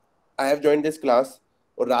देखो, I have join this class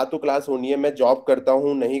और रात को क्लास होनी है, मैं जॉब करता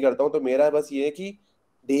हूँ नहीं करता हूँ, तो मेरा बस ये है कि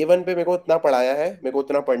डे वन पे मेरे को इतना पढ़ाया है, मेरे को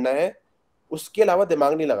इतना पढ़ना है, उसके अलावा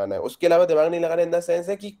दिमाग नहीं लगाना है. उसके अलावा दिमाग नहीं लगाना इन द सेंस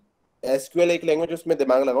है कि एसक्यूएल एक लैंग्वेज, उसमें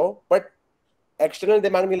दिमाग लगाओ, बट एक्सटर्नल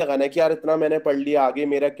दिमाग नहीं लगाना है कि यार इतना मैंने पढ़ लिया, आगे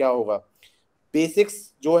मेरा क्या होगा. बेसिक्स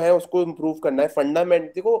जो है उसको इम्प्रूव करना है.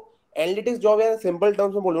 फंडामेंट देखो, एनालिटिक्स जॉब है, सिंपल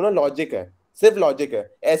टर्म्स में बोलूँ ना, लॉजिक है, सिर्फ लॉजिक है.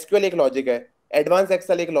 एसक्यूएल एक लॉजिक है, एडवांस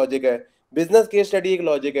एक्सेल एक लॉजिक है, बिजनेस केस स्टडी एक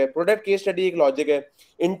लॉजिक है, प्रोडक्ट केस स्टडी एक लॉजिक है,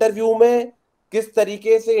 इंटरव्यू में किस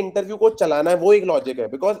तरीके से इंटरव्यू को चलाना है वो एक लॉजिक है.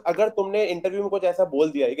 बिकॉज अगर तुमने इंटरव्यू में कुछ ऐसा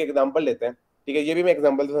बोल दिया, एक एग्जांपल लेते हैं, ठीक है, ये भी मैं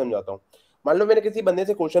एग्जांपल से समझाता हूँ. मान लो मैंने किसी बंदे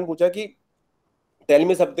से क्वेश्चन पूछा कि tell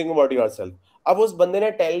me something about yourself. अब उस बंदे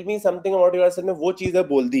ने tell me something about yourself में वो चीजें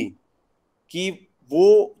बोल दी कि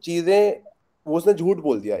वो चीजें, वो उसने झूठ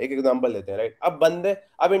बोल दिया. एक एग्जांपल लेते हैं, राइट.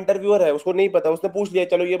 अब इंटरव्यूअर है, उसको नहीं पता, उसने पूछ लिया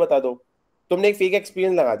चलो ये बता दो, तुमने एक फेक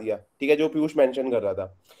एक्सपीरियंस लगा दिया, ठीक है, जो पीयूष मेंशन कर रहा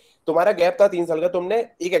था. तुम्हारा गैप था 3 साल का, तुमने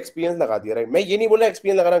एक एक्सपीरियंस लगा दिया, राइट. मैं ये नहीं बोल रहा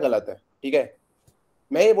एक्सपीरियंस लगाना गलत है, ठीक है,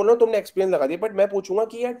 मैं ये बोल रहा हूँ तुमने एक्सपीरियंस लगा दिया, बट मैं पूछूंगा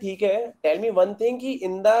कि यार ठीक है, टेल मी वन थिंग कि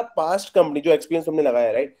इन द पास्ट कंपनी जो एक्सपीरियंस तुमने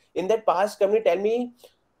लगाया, right, in that past company tell me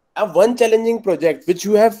a one challenging project which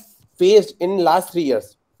you have faced in last 3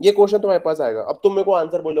 years. ये क्वेश्चन तुम्हारे पास आएगा. अब तुम मेरे को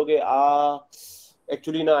आंसर बोलोगे,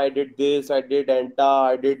 एक्चुअली ना I did this, I did एंटा,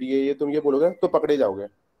 I did ये तुम ये बोलोगे तो पकड़े जाओगे,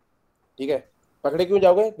 ठीक है. पकड़े क्यों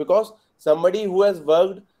जाओगे? Because somebody who has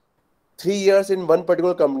worked 3 years in one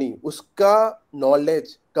particular company, उसका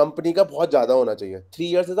नॉलेज कंपनी का बहुत ज्यादा होना चाहिए.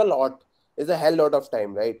 3 years is a lot, is a hell lot of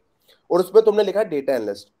time, right. और उसमें तुमने लिखा डेटा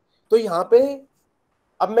एनालिस्ट. तो यहाँ पे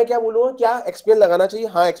अब मैं क्या बोलूंगा, क्या एक्सपीरियंस लगाना चाहिए?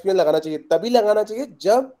 हाँ, एक्सपीरियंस लगाना चाहिए. तभी लगाना चाहिए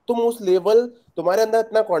जब तुम उस लेवल, तुम्हारे अंदर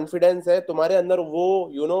इतना कॉन्फिडेंस है, तुम्हारे अंदर वो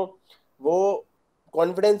वो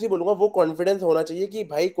कॉन्फिडेंस ही बोलूंगा, वो कॉन्फिडेंस होना चाहिए कि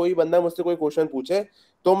भाई कोई बंदा मुझसे कोई क्वेश्चन पूछे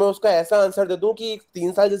तो मैं उसका ऐसा आंसर दे दूं कि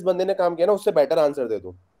 3 साल जिस बंदे ने काम किया ना उससे बेटर आंसर दे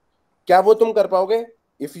दूं. क्या वो तुम कर पाओगे?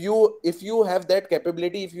 If you have that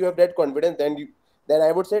capability, if you have that confidence, then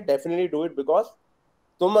I would say definitely do it. Because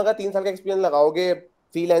तुम अगर 3 साल का एक्सपीरियंस लगाओगे,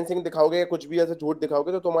 फ्रीलांसिंग दिखाओगे, कुछ भी ऐसे झूठ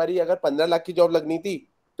दिखाओगे, तो तुम्हारी अगर 15 लाख की जॉब लगनी थी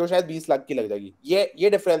तो शायद 20 लाख की लग जाएगी. ये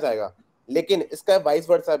डिफरेंस आएगा. लेकिन इसका वाइस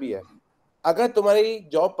वर्सा भी है. अगर तुम्हारी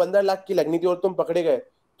जॉब 15 लाख की लगनी थी और तुम पकड़े गए,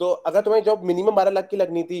 तो अगर तुम्हारी जॉब मिनिमम 12 लाख की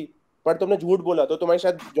लगनी थी पर तुमने झूठ बोला, तो तुम्हारी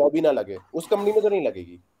शायद जॉब ही ना लगे, उस कंपनी में तो नहीं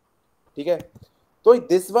लगेगी, ठीक है. तो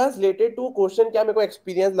this was related to question, क्या मेरे को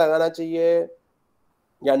एक्सपीरियंस लगाना चाहिए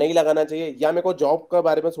या नहीं लगाना चाहिए, या मेरे को जॉब के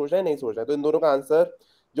बारे में सोचना है नहीं सोचना है. तो इन दोनों का आंसर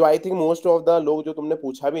जो I think most of the लोग, जो तुमने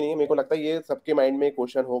पूछा भी नहीं है, मेरे को लगता है ये सबके माइंड में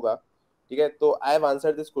क्वेश्चन होगा, ठीक है. तो I have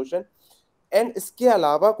answered this question. And इसके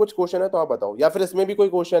अलावा कुछ क्वेश्चन है तो आप बताओ, या फिर इसमें भी कोई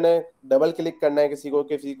क्वेश्चन है, डबल क्लिक करना है किसी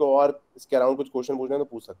को और इसके अराउंड कुछ क्वेश्चन पूछना है तो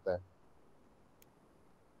पूछ सकता है.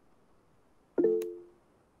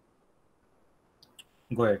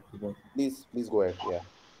 Go ahead. Go. Please go ahead. या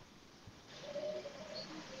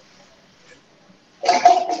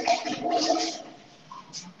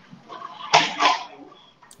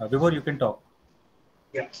Before you can talk.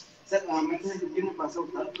 Sir मैं 2015 में पास आउट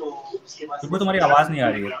था, तो उसके बाद बिल्कुल तुम्हारी आवाज नहीं आ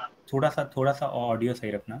रही है, थोड़ा सा ऑडियो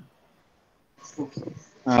सही रखना.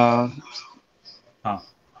 हाँ.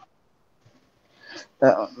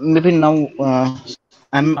 maybe now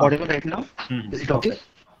I'm हाँ. audible right now. Is it okay? Perfect.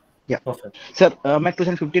 Yeah. Perfect. Sir मैं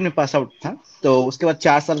 2015 में पास आउट था, तो उसके बाद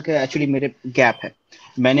 4 साल का एक्चुअली मेरे गैप है.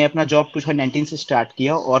 मैंने अपना जॉब 2019 से स्टार्ट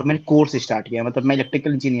किया और मैंने कोर्स स्टार्ट किया. मतलब मैं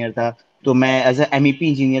इलेक्ट्रिकल इंजीनियर था, तो मैं एज अ MEP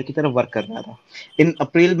इंजीनियर की तरह वर्क कर रहा था. इन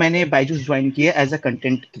अप्रैल मैंने बायजूस ज्वाइन किया as a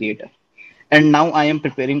content creator, and now I am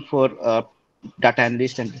preparing for data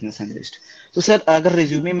analyst and business analyst. तो सर अगर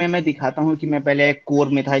रिज्यूमे में मैं दिखाता हूँ कि मैं पहले कोर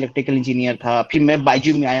में था, इलेक्ट्रिकल इंजीनियर था, फिर मैं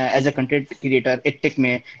बायजू में आया as a content creator edtech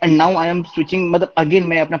में, and now I am switching, मतलब अगेन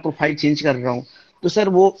मैं अपना प्रोफाइल चेंज कर रहा हूँ. तो सर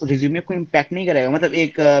वो रिज्यूमे को इम्पैक्ट नहीं करेगा? मतलब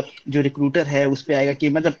एक जो रिक्रूटर है उस पर आएगा कि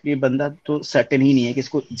मतलब ये बंदा तो सर्टेन ही नहीं है कि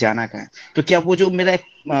इसको जाना कहाँ है. तो क्या वो जो मेरा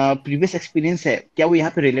प्रीवियस एक्सपीरियंस है, क्या वो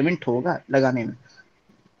यहाँ पे रिलेवेंट होगा लगाने में?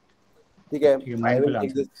 ठीक है. ठीक है, I will mindful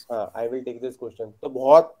take answer. This. हाँ, I will take this question. तो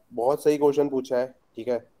बहुत बहुत सही क्वेश्चन पूछा है, ठीक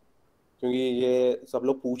है, क्योंकि ये सब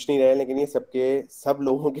लोग पूछ नहीं रहे हैं, लेकिन ये सब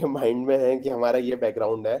लोगों के माइंड में है कि हमारा ये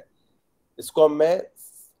बैकग्राउंड है. इसको अब मैं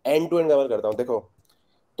एंड टू एंड कवर करता हूँ. देखो,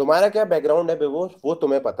 तुम्हारा क्या बैकग्राउंड है वो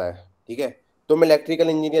तुम्हें पता है, ठीक है. तुम इलेक्ट्रिकल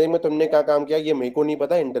इंजीनियरिंग में तुमने क्या काम किया ये मेरे को नहीं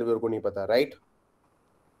पता, इंटरव्यूअर को नहीं पता, राइट.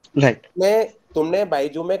 राइट। तुमने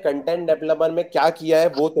बाइजू में कंटेंट डेवलपर में क्या किया है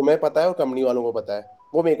वो तुम्हें पता है और कंपनी वालों को पता है,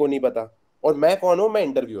 वो मेरे को नहीं पता। और मैं कौन हूं? मैं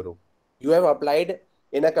इंटरव्यूअर हूँ। You have applied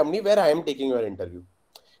in a company where I am taking your interview.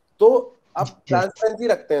 तो अब ट्रांसपेरेंसी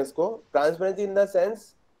रखते हैं इसको, ट्रांसपेरेंसी इन द सेंस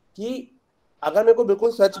कि अगर मेरे को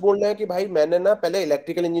बिल्कुल सच बोलना है कि भाई मैंने ना पहले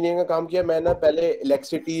इलेक्ट्रिकल इंजीनियरिंग का काम किया, मैं ना पहले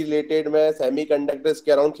इलेक्ट्रिसिटी रिलेटेड में सेमी कंडक्टर्स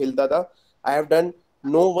के अराउंड खेलता था, I have done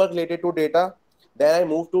no work related to data, then I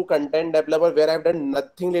moved to content developer where I've done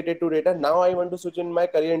nothing related to data. Now I want to switch in my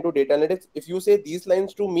career into data analytics. If you say these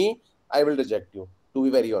lines to me, I will reject you, to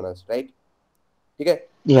be very honest, right? ठीक है?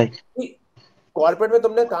 Right. Corporate में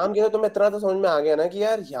तुमने काम किया तो तुम्हें इतना तो समझ में आ गया ना कि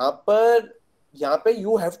यार यहाँ पे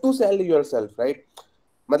you have to sell your self, right?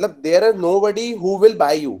 मतलब there is nobody who will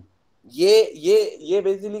buy you. ये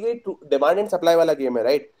बेसिकली डिमांड एंड सप्लाई वाला गेम है,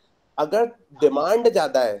 राइट? अगर डिमांड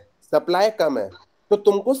ज्यादा है, सप्लाई कम है, तो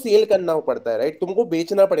तुमको सेल करना पड़ता है, राइट? तुमको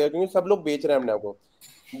बेचना पड़ेगा क्योंकि सब लोग बेच रहे हैं अपने आप को।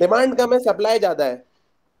 डिमांड कम है, सप्लाई ज्यादा है,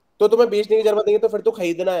 तो तुम्हें बेचने की जरूरत नहीं है, तो फिर तो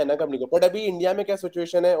खरीदना है ना कंपनी को। बट अभी इंडिया में क्या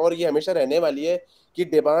सिचुएशन है, और ये हमेशा रहने वाली है, कि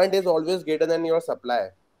demand is always greater than your supply.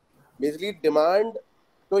 Basically demand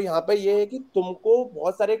तो यहाँ पे ये है कि तुमको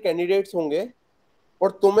बहुत सारे कैंडिडेट्स होंगे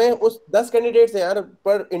और तुम्हें उस 10 कैंडिडेट्स हैं यार,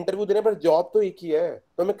 पर इंटरव्यू देने पर जॉब तो एक ही है,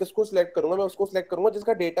 तो मैं किसको सिलेक्ट करूंगा? मैं उसको सिलेक्ट करूंगा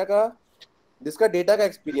जिसका डेटा का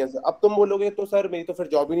एक्सपीरियंस है। अब तुम बोलोगे तो सर मेरी तो फिर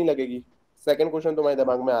जॉब ही नहीं लगेगी, सेकंड क्वेश्चन तुम्हारे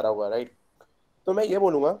दिमाग में आ रहा होगा, राइट? तो मैं ये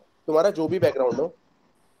बोलूंगा, तुम्हारा जो भी बैकग्राउंड हो,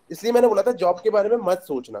 इसलिए मैंने बोला था जॉब के बारे में मत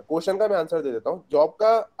सोचना। क्वेश्चन का मैं आंसर दे देता हूँ, जॉब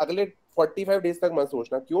का अगले 45 डेज तक मत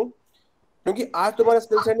सोचना। क्यों? क्योंकि आज तुम्हारा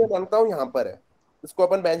स्किल सेट मैं मानता हूँ यहाँ पर है, इसको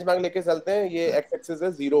अपन बेंचमार्क लेके चलते हैं, ये एक्स एक्सिस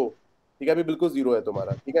है 0, ठीक है? अभी बिल्कुल 0 है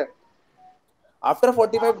तुम्हारा, ठीक है? आफ्टर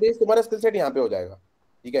 45 डेज तुम्हारा स्किल सेट यहाँ पे हो जाएगा,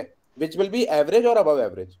 ठीक है? विच विल बी एवरेज और अबव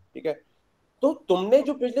एवरेज, ठीक है? तो तुमने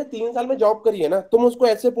जो पिछले 3 साल में जॉब करी है ना, तुम उसको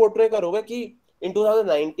ऐसे पोर्ट्रे करोगे कि इन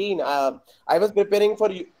 2019 आई वाज प्रिपेयरिंग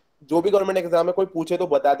फॉर, जो भी गवर्नमेंट एग्जाम है कोई पूछे तो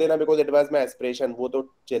बता देना, because it was my aspiration, वो तो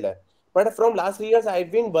चिल है। But from last 3 years I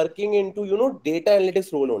been working into data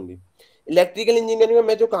analytics role only. Electrical engineering में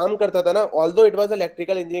मैं जो काम करता था ना, although it was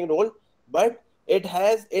electrical engineering role, but it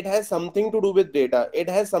has something to do with data, it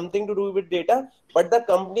has something to do with data, but the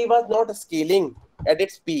company was not scaling at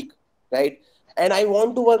its peak, right? And I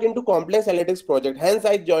want to work into complex analytics project, hence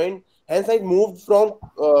I moved from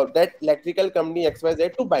that electrical company XYZ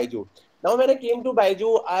to Baiju. Now when I came to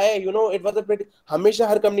Baiju, it was a pretty, हमेशा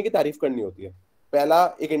हर company की तारीफ करनी होती है। पहला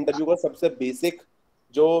एक interview का सबसे बेसिक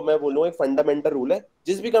जो मैं बोलूँ एक फंडामेंटल रूल है,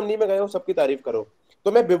 जिस भी कंपनी में गए हो सबकी तारीफ करो।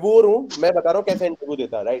 तो मैं विभोर हूँ, मैं बता रहा हूँ कैसे इंटरव्यू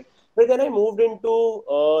देता, राइट? फिर then I moved into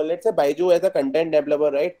let's say Baiju as a content developer,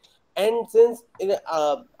 right? And since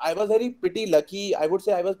I was very pretty lucky, I would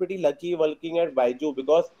say I was pretty lucky working at Baiju,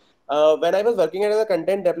 because when I was working as a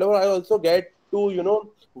content developer, I also get to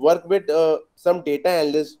work with some data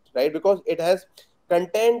analyst, right? Because it has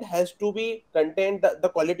content has to be content, the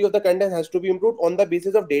quality of the content has to be improved on the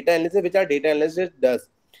basis of data analysis, which our data analyst does.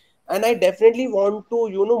 And I definitely want to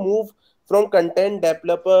move from content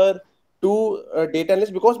developer to data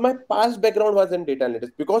analyst, because my past background was in data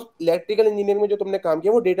analytics, because electrical engineering में जो तुमने काम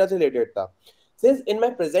किया वो data से related था। Since in my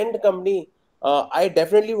present company I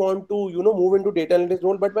definitely want to move into data analytics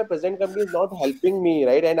role, but my present company is not helping me,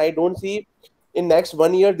 right? And I don't see in next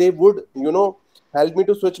 1 year they would help me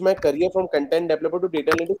to switch my career from content developer to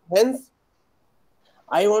data analytics. Hence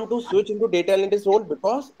I want to switch into data analytics role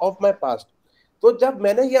because of my past. तो जब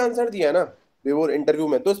मैंने ये answer दिया ना before interview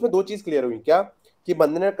में, तो इसमें दो चीज क्लियर हुई। क्या? कि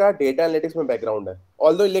बंदे का डेटा एनालिटिक्स में बैकग्राउंड है,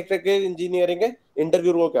 ऑल्दो इलेक्ट्रिकल इंजीनियरिंग है,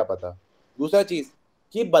 इंटरव्यू को क्या पता। दूसरा चीज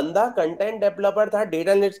कि बंदा कंटेंट डेवलपर था,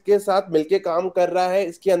 डेटा एनालिटिक्स के साथ मिलके काम कर रहा है,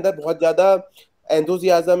 इसके अंदर बहुत ज्यादा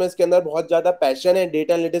एंथुसियाज्म है, इसके अंदर बहुत ज्यादा पैशन है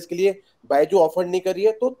डेटा एनालिटिक्स के लिए, बायजू ऑफर नहीं कर रही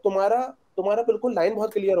है, तो तुम्हारा तुम्हारा बिल्कुल लाइन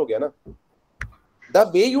बहुत क्लियर हो गया ना। The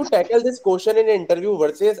way you tackle this question in an interview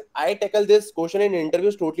versus I tackle this question in an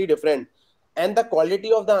interview is totally different. And the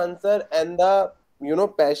quality of the answer and the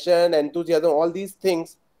passion, enthusiasm, all these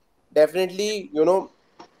things definitely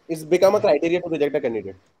it's become a criteria to reject a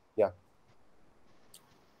candidate. Yeah.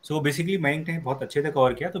 So basically Mayank ने बहुत अच्छे से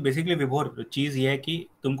cover किया। तो basically विभोर चीज़ ये है कि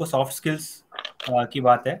तुमको सॉफ्ट स्किल्स की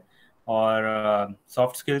बात है, और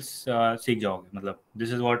सॉफ्ट स्किल्स सीख जाओगे। मतलब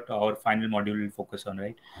this is what our final module will focus on,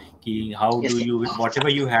 right? कि how do Yes, you with what ever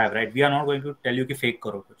you have, right? We are not going to tell you कि fake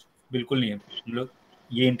करो कुछ, बिल्कुल नहीं है। हम लोग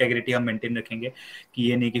ये इंटेग्रिटी हम मेंटेन रखेंगे कि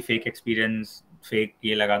ये नहीं कि फेक एक्सपीरियंस, फेक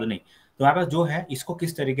ये लगा दो, नहीं। तुम्हारे पास जो है इसको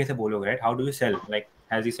किस तरीके से बोलोगे, right? How do you cell, like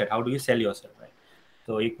as he said, how do you cell yourself, right?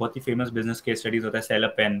 तो एक बहुत ही फेमस बिजनेस केस स्टडीज होता है सेल अ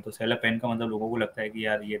पेन। तो सेल अ पेन का मतलब लोगों को लगता है कि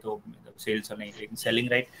यार ये तो सेल्स नहीं, लेकिन selling,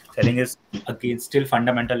 right, selling is again still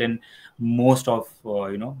fundamental in most of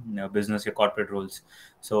business या corporate roles.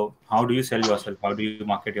 So how do you sell yourself, how do you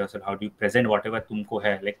market yourself, how do you present whatever तुमको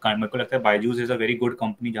है, like मेरे को लगता है Byju's is a very good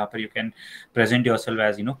company जहाँ पर you can present yourself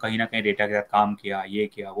as कहीं ना कहीं डेटा के साथ काम किया, ये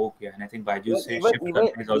किया, वो किया, एंड आई थिंक बायजूस से इवन शिफ्ट इवन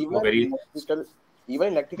करना is also even very. Electrical even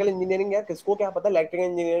electrical engineering, यार किसको क्या पता इलेक्ट्रिकल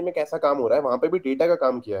इंजीनियरिंग में कैसा काम हो रहा है, वहां पे भी डेटा का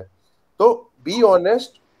काम किया है। तो be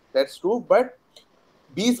honest, that's true, but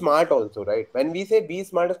B smart also, right? When we से बी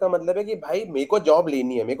स्मार्ट, इसका मतलब है कि भाई मेरे को जॉब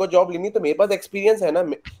लेनी है, मेरे को जॉब लेनी है, तो मेरे पास एक्सपीरियंस है ना।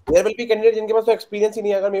 देयर विल बी कैंडिडेट जिनके पास तो एक्सपीरियंस ही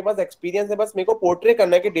नहीं है। अगर मेरे पास एक्सपीरियंस है, बस मेरे को पोर्ट्रे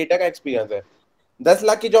करना है कि डेटा का एक्सपीरियंस है। 10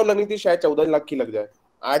 लाख की जॉब लगनी थी, शायद 14 लाख की लग जाए,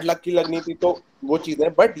 8 लाख की लगनी थी, तो वो चीज है।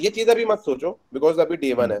 बट ये चीज अभी मत सोचो, बिकॉज अभी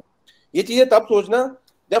डे वन है। ये चीजें तब सोचना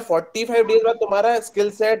जब 45 डेज बाद तुम्हारा स्किल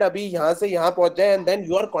सेट अभी यहाँ से यहाँ पहुंच जाए, and then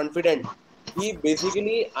you are confident कि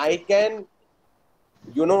basically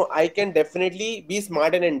I can definitely be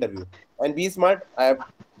smart in an interview. And be smart, I have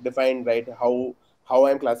defined, right, how I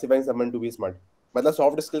am classifying someone to be smart. मतलब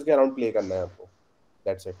soft skills के around play करना है आपको,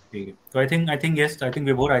 that's it. ठीक है, तो I think yes, I think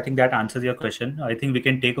विभोर, I think that answers your question. I think we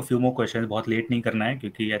can take a few more questions, बहुत लेट नहीं करना है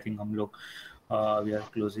क्योंकि आई थिंक हम लोग we are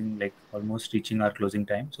closing, like almost reaching our closing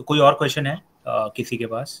time. सो कोई और क्वेश्चन है किसी के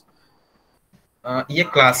पास? ये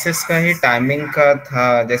क्लासेस का ही टाइमिंग का था।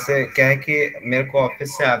 जैसे क्या है कि मेरे को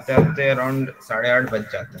ऑफिस से आते आते अराउंड 8:30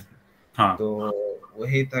 बज जाता है। हाँ, तो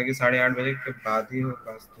वही था कि 8:30 बजे के बाद ही हो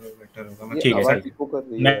क्लास तो बेटर होगा। ये ठीक है, आवाज ठीक है। इको कर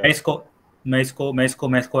रही है मैं यार। इसको मैं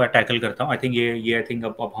इसको टैकल करता हूँ। आई थिंक ये आई थिंक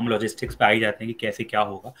अब हम लॉजिस्टिक्स पे आ ही जाते हैं कि कैसे क्या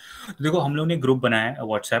होगा। तो देखो, हम लोग ने ग्रुप बनाया है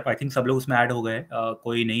व्हाट्सएप, आई थिंक सब लोग उसमें ऐड हो गए।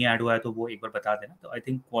 कोई नहीं ऐड हुआ है तो वो एक बार बता देना। तो I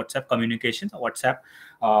think WhatsApp communication, WhatsApp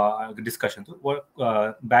discussion, तो वो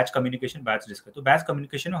बैच कम्युनिकेशन, बैच डिस्कशन। तो बैच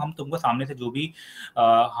कम्युनिकेशन में हम तुमको सामने से जो भी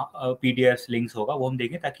पीडीएफ लिंक्स होगा वो हम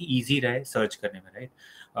देंगे ताकि ईजी रहे सर्च करने में,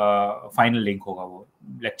 राइट। फाइनल लिंक होगा वो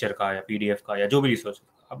लेक्चर का या पीडीएफ का या जो भी रिसोर्स।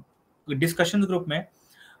 अब डिस्कशन ग्रुप में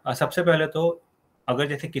सबसे पहले तो अगर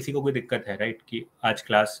जैसे किसी को कोई दिक्कत है, राइट, कि आज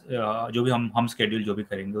क्लास जो भी हम स्केड्यूल जो भी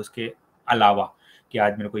करेंगे उसके अलावा कि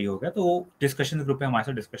आज मेरे को ये हो गया, तो वो डिस्कशन ग्रुप पे हमारे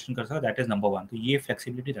साथ डिस्कशन कर सकते, दैट इज नंबर वन। तो ये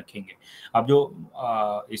फ्लेक्सिबिलिटी रखेंगे। अब जो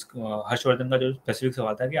हर्षवर्धन का जो स्पेसिफिक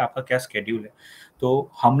सवाल था कि आपका क्या स्केड्यूल है,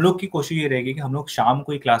 तो हम लोग की कोशिश ये रहेगी कि हम लोग शाम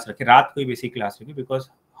को ही क्लास रखें, रात को ही बेसिक क्लास रखें, बिकॉज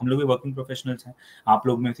हम लोग भी वर्किंग प्रोफेशनल्स हैं। आप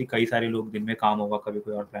लोग में से कई सारे लोग दिन में काम होगा, कभी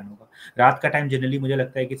कोई और प्लान होगा। रात का टाइम जनरली मुझे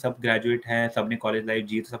लगता है कि सब ग्रेजुएट हैं, सबने कॉलेज लाइफ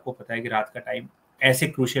जी, तो सबको पता है कि रात का टाइम ऐसे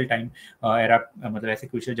क्रूशियल टाइम एरा, मतलब ऐसे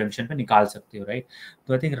क्रूशियल जंक्शन पे निकाल सकते हो, राइट।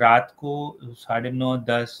 तो आई थिंक रात को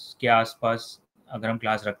 9:30-10 के आसपास अगर हम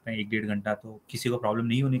क्लास रखते हैं 1-1.5 घंटा, तो किसी को प्रॉब्लम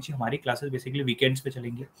नहीं होनी चाहिए। हमारी क्लासेस बेसिकली वीकेंड्स पे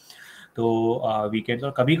चलेंगे, तो वीकेंड्स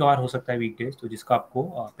और कभी कभार हो सकता है वीकडेज, तो जिसका आपको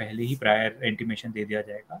पहले ही प्रायर इंटीमेशन दे दिया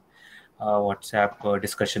जाएगा व्हाट्सएप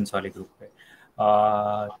डिस्कशंस वाले ग्रुप पे।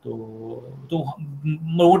 तो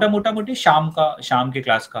मोटा मोटी शाम के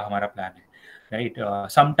क्लास का हमारा प्लान है, राइट।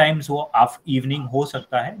 समटाइम्स वो इवनिंग हो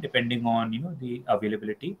सकता है, डिपेंडिंग ऑन द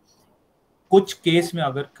अवेलेबिलिटी। कुछ केस में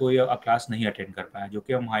अगर कोई क्लास नहीं अटेंड कर पाया, जो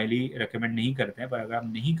कि हम हाईली रिकमेंड नहीं करते हैं, पर अगर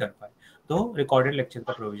हम नहीं कर पाए तो रिकॉर्डेड लेक्चर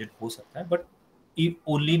का प्रोविजन हो सकता है, but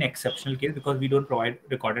only in exceptional case, because we don't provide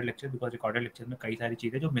recorded lecture, because recorded lecture में कई सारी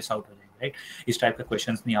चीज़ें जो मिस आउट हो जाएंगी, राइट। इस टाइप के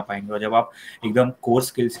क्वेश्चंस नहीं आ पाएंगे, और जब आप एकदम कोर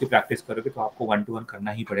स्किल्स की प्रैक्टिस करोगे तो आपको 1-to-1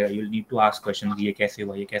 करना ही पड़ेगा। You need to ask question, ये कैसे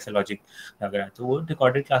हुआ, ये कैसे लॉजिक लग रहा है, तो वो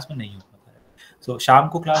रिकॉर्डेड क्लास में नहीं हो पाता है। सो शाम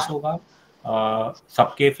को क्लास होगा,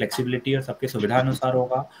 सबके फ्लेक्सिबिलिटी और सबके सुविधा अनुसार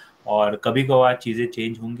होगा, और कभी कभार चीज़ें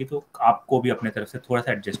चेंज होंगी तो आपको भी अपने तरफ से थोड़ा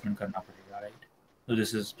सा एडजस्टमेंट करना पड़ेगा, राइट। तो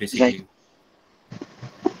दिस इज बेसिकली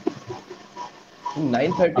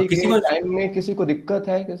 9:30 किसी के को, टाइम में किसी को दिक्कत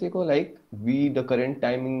है, किसी को like we the current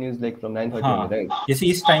timing is like from 9:30 only, हाँ, राइट? जैसे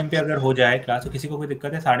इस टाइम पे अगर हो जाए क्लास, तो किसी को कोई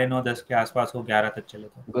दिक्कत है 9:30-10 के आसपास हो, 11 तक चले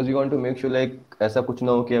तो? Because you want to make sure like ऐसा कुछ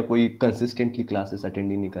ना हो कि कोई कंसिस्टेंटली क्लासेस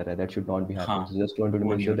अटेंड ही नहीं कर रहा है, दैट शुड नॉट बी हाँ, happening. So just want to वो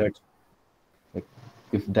मेक नहीं श्योर होना that like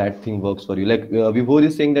if that thing works for you, like Vibhor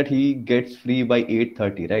is saying that he gets free by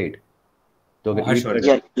 8:30, right? तो चाहिए। अगर हर्षवर्धन,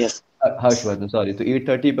 8:30 यस हर्षवर्धन सॉरी, तो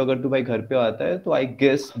 8:30 पे अगर तू भाई घर पे आता है तो I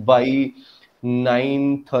guess by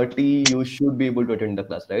 9:30 you should be able to attend the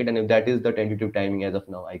class, right? And if that is the tentative timing as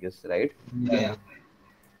of now, I guess, right? या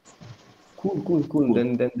Cool. cool.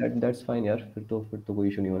 Then that's fine यार, फिर तो कोई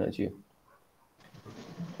इशू नहीं होना चाहिए।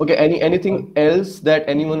 Okay, anything else that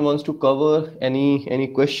anyone wants to cover? Any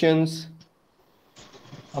questions?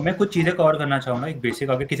 और मैं कुछ चीज़ें कवर करना चाहूँगा, एक बेसिक।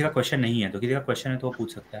 अगर किसी का क्वेश्चन नहीं है तो किसी का क्वेश्चन है तो वो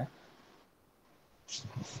पूछ सकता है।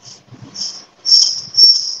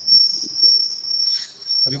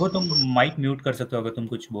 अभी वो तुम माइक म्यूट कर सकते हो अगर तुम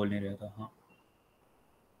कुछ बोल नहीं रहे तो। हाँ,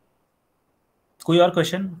 कोई और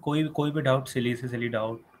क्वेश्चन, कोई भी डाउट, सिली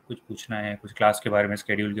डाउट, कुछ पूछना है, कुछ क्लास के बारे में,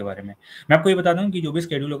 स्केड्यूल के बारे में, मैं आपको ये बता दूँ कि जो भी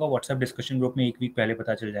स्केड्यूल होगा व्हाट्सएप डिस्कशन ग्रुप में 1 वीक पहले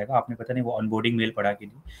पता चल जाएगा। आपने पता नहीं वो ऑनबोर्डिंग मेल पढ़ा कि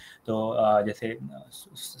नहीं। तो जैसे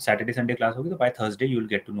सैटरडे संडे क्लास होगी तो by Thursday you will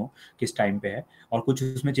get to know किस टाइम पे है, और कुछ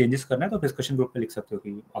उसमें चेंजेस करना है तो डिस्कशन ग्रुप पे लिख सकते हो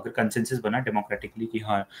कि अगर कंसेंसस बना डेमोक्रेटिकली कि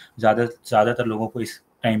हाँ ज़्यादातर लोगों को इस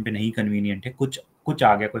टाइम पे नहीं कन्वीनियंट है, कुछ कुछ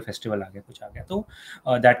आ गया, कोई फेस्टिवल आ गया, कुछ आ गया, तो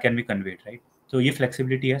that can be conveyed, right. तो ये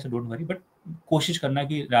फ्लेक्सिबिलिटी है, सो डोंट वरी, बट कोशिश करना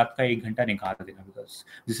कि रात का 1 घंटा निकाल देना, because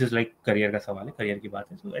this is like career का सवाल है, करियर की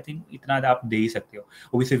बात है, सो आई थिंक इतना आप दे ही सकते हो,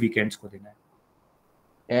 वो भी सिर्फ वीकेंड्स को देना है।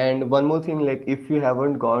 And one more thing, like if you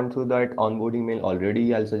haven't gone through that onboarding mail already,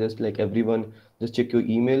 I'll suggest like everyone just check your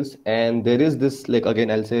emails. And there is this, like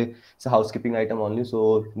again, I'll say it's a housekeeping item only. So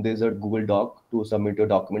there's a Google Doc to submit your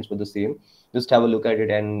documents for the same. Just have a look at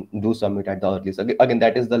it and do submit at the earliest. Again,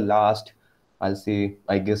 that is the last. I'll say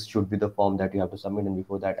I guess should be the form that you have to submit, and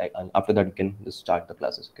before that, and after that you can just start the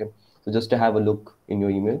classes. Okay. So just to have a look in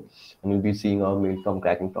your email, and you'll be seeing our mail from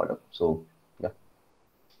Cracking Product. So yeah.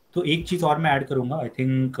 तो एक चीज़ और मैं add करूँगा, I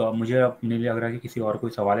think मुझे अपने लिए लग रहा है कि किसी और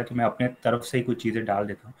कोई सवाल है तो मैं अपने तरफ से ही कुछ चीज़ें डाल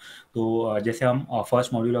देता हूँ। तो जैसे हम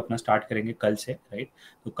फर्स्ट मॉड्यूल अपना स्टार्ट करेंगे कल से, राइट।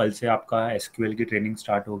 तो कल से आपका एसक्यूएल की ट्रेनिंग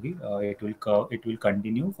स्टार्ट होगी। It will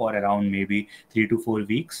continue for around may be 3 to 4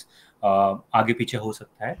 weeks. आगे पीछे हो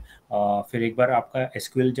सकता है। फिर एक बार आपका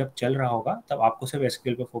एसक्यूएल जब चल रहा होगा तब आपको सिर्फ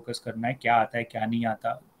एसक्यूएल पे फोकस करना है, क्या आता है क्या नहीं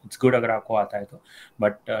आता। इट्स गुड अगर आपको आता है तो,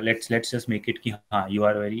 but let's just make it कि हाँ you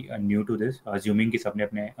are very new to this, assuming कि सबने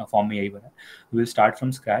अपने फॉर्म में यही भरा। You will start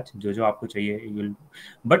from scratch, जो जो आपको चाहिए यू विल,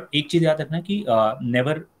 बट एक चीज़ याद रखना कि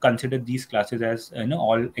never consider these classes as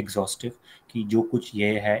all exhaustive, कि जो कुछ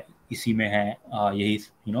ये है इसी में है, यही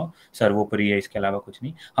सर्वोपरि है, इसके अलावा कुछ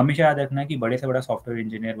नहीं। हमेशा याद रखना कि बड़े से बड़ा सॉफ्टवेयर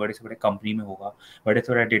इंजीनियर बड़े से बड़े कंपनी में होगा, बड़े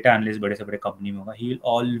से बड़ा डेटा एनालिस्ट बड़े से बड़े कंपनी में होगा, he will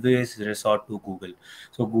always resort to Google.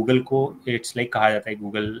 So Google को इट्स लाइक कहा जाता है,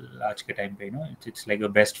 गूगल आज के टाइम पे it's like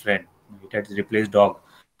your best friend, it has replace dog.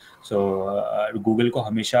 So Google को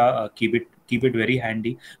हमेशा कीप इट वेरी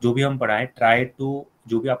हैंडी। जो भी हम पढ़ाएं ट्राई टू,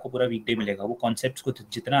 जो भी आपको पूरा वीकडे मिलेगा वो कॉन्सेप्ट्स को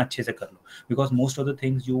जितना अच्छे से कर लो, because most of the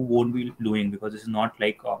things you won't be doing, because this is not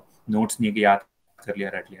like notes नहीं है कि याद कर लिया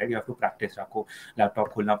रट लिया, यू हैव टू प्रैक्टिस। आपको लैपटॉप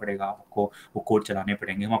खोलना पड़ेगा, आपको वो कोड चलाने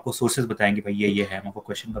पड़ेंगे, हम आपको सोर्सेज बताएंगे भाई ये है, हम आपको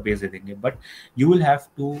क्वेश्चन का बेस दे देंगे, but you will have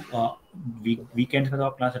to weekend में तो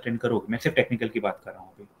आप क्लास अटेंड करोगे। मैं सिर्फ टेक्निकल की बात कर रहा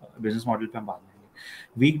हूँ, अभी बिजनेस मॉडल पे हम बात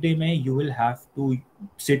करेंगे। वीकडे में you will have to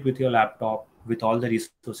sit with your laptop with all the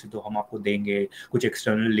resources जो हम आपको देंगे, कुछ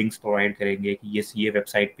एक्सटर्नल लिंक्स प्रोवाइड करेंगे कि ये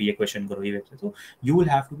वेबसाइट पे ये क्वेश्चन करो, ये वेबसाइट। तो you will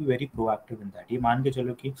have to be very proactive in that. ये मान के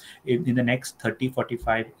चलो कि in the next 30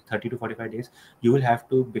 to 45 days you will have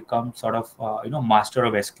to become sort of master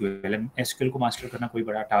of SQL, and SQL को मास्टर करना कोई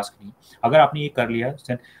बड़ा टास्क नहीं। अगर आपने ये कर लिया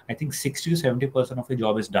then I think 60 to 70% of your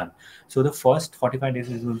job is done. So the first 45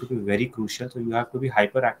 days is going to be very crucial. So you have to be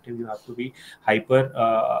hyper active, you have to be hyper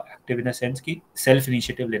active in the sense कि self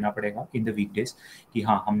initiative लेना पड़ेगा in the weekdays, कि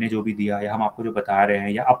हाँ हमने जो भी दिया या हम आपको जो बता रहे हैं,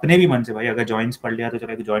 या अपने भी मन से भाई अगर जॉइंट्स पढ़ लिया तो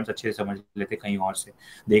चलो कि जॉइंट्स अच्छे से समझ लेते, कहीं और से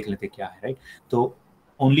देख लेते क्या है, राइट। तो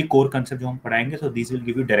ओनली कोर कंसेप्ट जो हम पढ़ाएंगे, so these will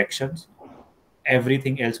give you directions,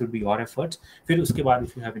 everything else would be your efforts. फिर उसके बाद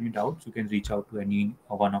if you have any doubts you can reach out to any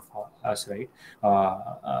one of us, right।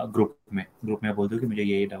 Group में बोल दो कि मुझे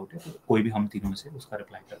ये डाउट है, तो कोई भी हम तीनों से उसका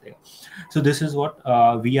रिप्लाई कर देगा। So this is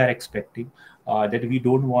what we are expecting, that we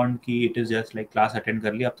don't want कि it is just like class attend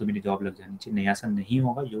कर लिया अब तो मेरी जॉब लग जानी चाहिए, नहीं ऐसा नहीं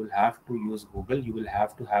होगा। You will have to use Google, you will have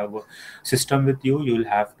to have system with you, you will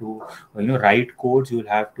have to right codes, you will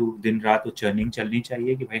have to दिन रात वो चर्निंग चलनी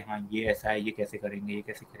चाहिए कि भाई हाँ ये ऐसा है, ये कैसे करेंगे, ये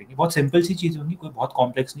कैसे करेंगे। बहुत सिंपल सी चीज़ होंगी, कोई बहुत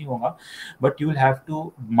कॉम्प्लेक्स नहीं होगा, but you will have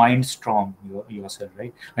to mind strong yourself,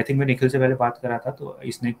 right. I think मैं निखिल से पहले बात कर रहा था तो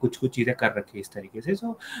इसने कुछ कुछ चीज़ें कर रखी है इस तरीके से।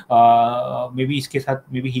 सो मे बी इसके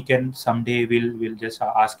साथ may be he can someday will just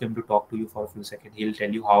ask him to talk to you for few second, he will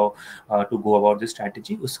tell you how to go about this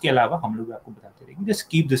strategy. उसके अलावा हम लोग भी आपको बताते रहेंगे, just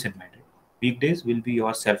keep this in mind. Weekdays will be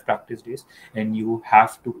your self-practice days, and you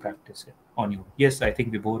have to practice it on your own. Yes, I think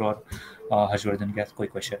Vibhor और हर्षवर्धन का कोई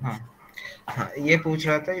क्वेश्चन। हाँ, ये पूछ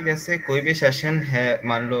रहा था कि जैसे कोई भी सेशन है,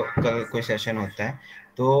 मान लो कल कोई सेशन होता है,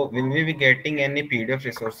 तो will we be getting any PDF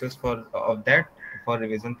resources for of that for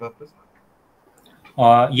revision purpose?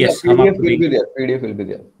 Yes, हम PDF आपको will be देंगे। there. PDF will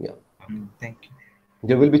be there. Yeah. Thank you.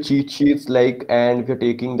 There will be cheat sheets like, and if you're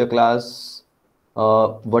taking the class,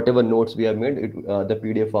 whatever notes we have made, the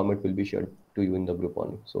PDF format will be shared to you in the group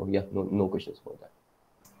only. So yeah, no questions for that.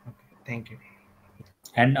 Thank you.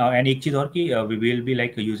 and एक चीज़ और कि we will be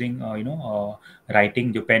like using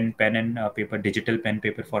writing जो pen and paper digital pen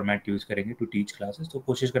paper format use करेंगे to teach classes. तो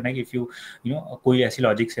कोशिश करना है कि if you कोई ऐसी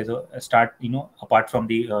logic है तो start apart from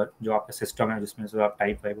the जो आपका system है जिसमें जो आप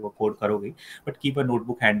टाइप है वो कोड करोगे, but keep a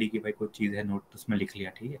notebook handy कि भाई कोई चीज़ है नोट उसमें लिख लिया,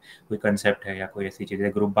 ठीक है, कोई कंसेप्ट है या कोई ऐसी चीज़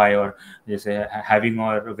है, ग्रुप बाय और जैसे हैविंग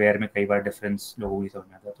और वेयर में कई बार डिफरेंस लोगों की समझ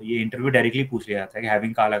में आता है, तो ये इंटरव्यू डायरेक्टली पूछ लिया जाता है कि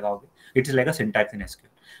हैविंग कहाँ लगाओगे, it's like a syntax in SQL,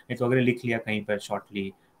 नहीं तो अगर लिख लिया कहीं पर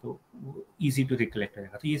शॉर्टली तो ईजी टू रिकलेक्ट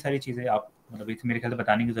रहेगा। तो ये सारी चीज़ें आप मतलब मेरे ख्याल से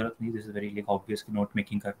बताने की जरूरत नहीं, this is very like obvious कि नोट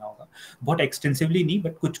मेकिंग करना होगा, बहुत एक्सटेंसिवली नहीं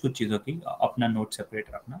बट कुछ कुछ चीज़ों की अपना नोट सेपरेट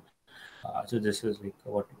रखना। So this is like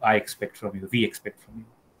what I expect from you, we expect from you.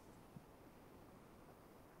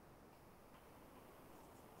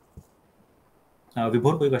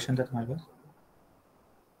 विभोर कोई क्वेश्चन था तुम्हारे पास?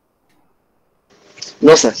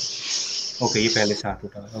 No sir. ओके, ये पहले से हाथ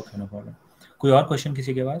उठा है, ओके नो प्रॉब्लम। कोई और क्वेश्चन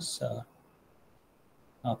किसी के पास?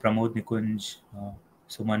 प्रमोद, निकुंज,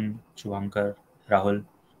 सुमन, शुभंकर, Rahul?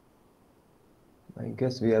 I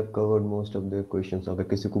guess we have covered most of the questions. अगर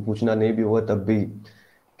किसी को पूछना नहीं भी हुआ तब भी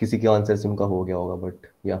किसी के आंसर से उनका हो गया होगा, but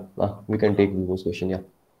yeah, we can take those question. Yeah.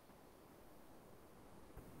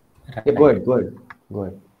 Yeah, go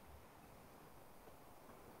ahead.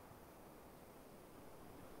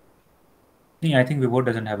 नहीं, I think Vibhor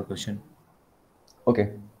doesn't have a question. Okay.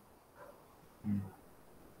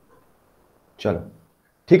 चलो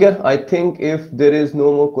ठीक है. I think if there is no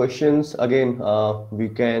more questions, again we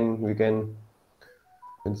can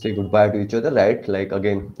say goodbye to each other, right? Like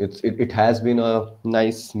again, it has been a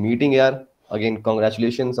nice meeting here. Again,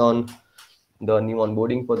 congratulations on the new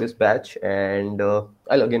onboarding for this batch, and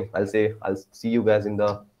I'll see you guys in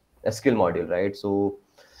the skill module, right? So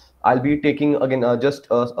I'll be taking again just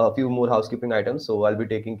a few more housekeeping items. So I'll be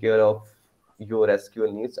taking care of your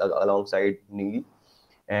SQL needs alongside Neil.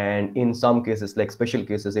 And in some cases, like special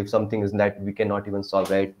cases, if something is that we cannot even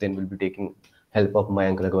solve, right, then we'll be taking help of my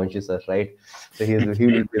uncle Raghuvanshi sir, right? So he will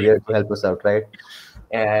be there to help us out, right?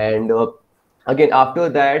 And again, after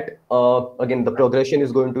that, again, the progression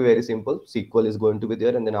is going to be very simple. SQL is going to be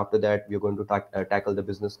there, and then after that, we are going to tackle the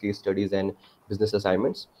business case studies and business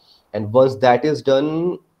assignments. And once that is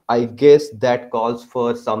done, I guess that calls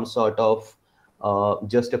for some sort of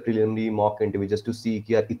just a preliminary mock interview, just to see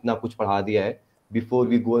कि यार इतना कुछ पढ़ा दिया है, before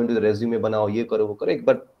we go into the resume बनाओ ये करो वो करो,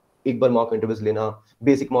 एक बार mock interviews लेना,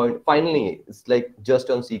 basic mock. Finally, it's like just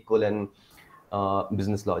on SQL and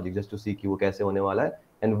business logic, just to see कि वो कैसे होने वाला है.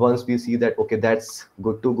 And once we see that okay, that's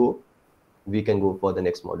good to go, we can go for the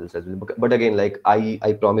next modules as well. But again, like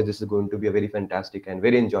I promise this is going to be a very fantastic and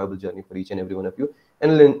very enjoyable journey for each and every one of you,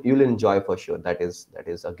 and you'll enjoy for sure. That is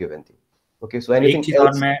a given thing. Okay, so anything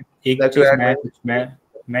else?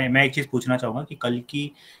 मैं एक चीज़ पूछना चाहूँगा कि कल की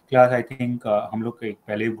class I think हम लोग एक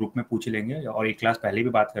पहले ग्रुप में पूछ लेंगे और एक क्लास पहले भी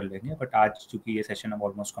बात कर लेंगे, बट आज चूंकि ये सेशन अब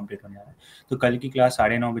ऑलमोस्ट कंप्लीट होने आ रहा है, तो कल की क्लास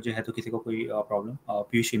 9:30 बजे है, तो किसी को कोई प्रॉब्लम?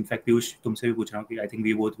 पीयूष, इनफैक्ट पीयूष तुमसे भी पूछ रहा हूँ कि I think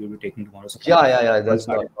we both will be taking टुमारो's class. Yeah, that's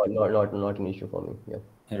not an issue for me. Yeah,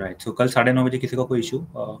 right. सो कल 9:30 बजे किसी को कोई इशू,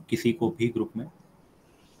 किसी को भी ग्रुप में?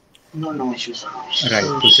 No issues. राइट.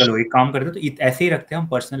 तो चलो एक काम करते हैं, तो ऐसे ही रखते हैं हम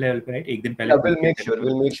पर्सनल लेवल पे, राइट? एक दिन पहले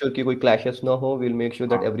we'll make sure कि कोई clashes ना हो. We'll make sure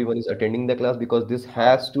that everyone is attending the class, because this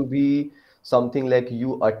has to be something like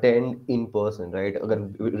you attend in person, right? अगर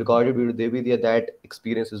recorded video दे भी दिया, that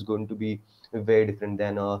experience is going to be very different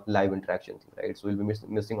than a live interaction thing, right? So we'll be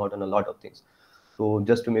missing out on a lot of things. So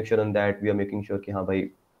just to make sure on that, we are making sure कि हाँ भाई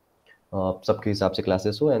सबके हिसाब से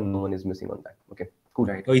classes हो and no one is missing on that. Okay, cool.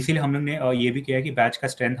 Right. और इसीलिए हम लोग ने ये भी किया है कि बैच का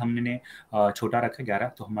स्ट्रेंथ हमने छोटा रखा 11.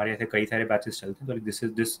 तो हमारे ऐसे कई सारे बैचेस चलते हैं, तो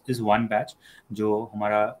दिस इज वन बैच जो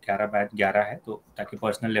हमारा 11 है, तो ताकि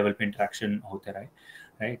पर्सनल लेवल पे इंटरेक्शन होते रहे,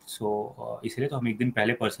 राइट? सो इसलिए तो हम एक दिन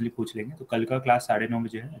पहले पर्सनली पूछ लेंगे. तो कल का क्लास 9:30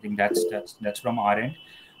 बजे है. I think that's from our and.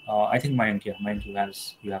 I think Mayank you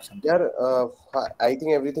have something. यार I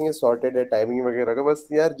think everything is sorted है, टाइमिंग वगैरह का. बस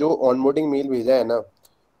यार जो ऑनबोर्डिंग मेल भेजा है ना,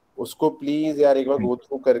 उसको प्लीज यार एक बार गो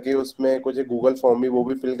थ्रू करके उसमें कुछ गूगल फॉर्म भी वो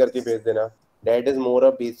भी फिल करके भेज देना. That is more a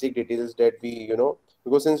basic details that we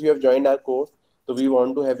because since you have joined our course, so we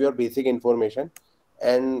want to have your basic information,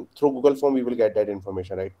 and through Google form we will get that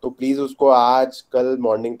information, right? तो please उसको आज कल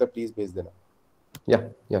morning तक please भेज देना.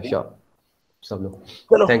 Yeah, sure. सब लोग.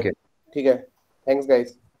 चलो Thank you. ठीक है. Thanks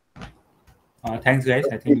guys. Thanks guys.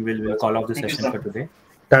 I think we'll call off the session for today.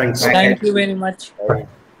 Thanks. Thank you very much.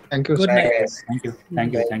 Thank you. Good night.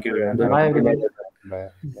 Thank you everyone. Bye.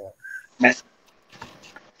 Bye.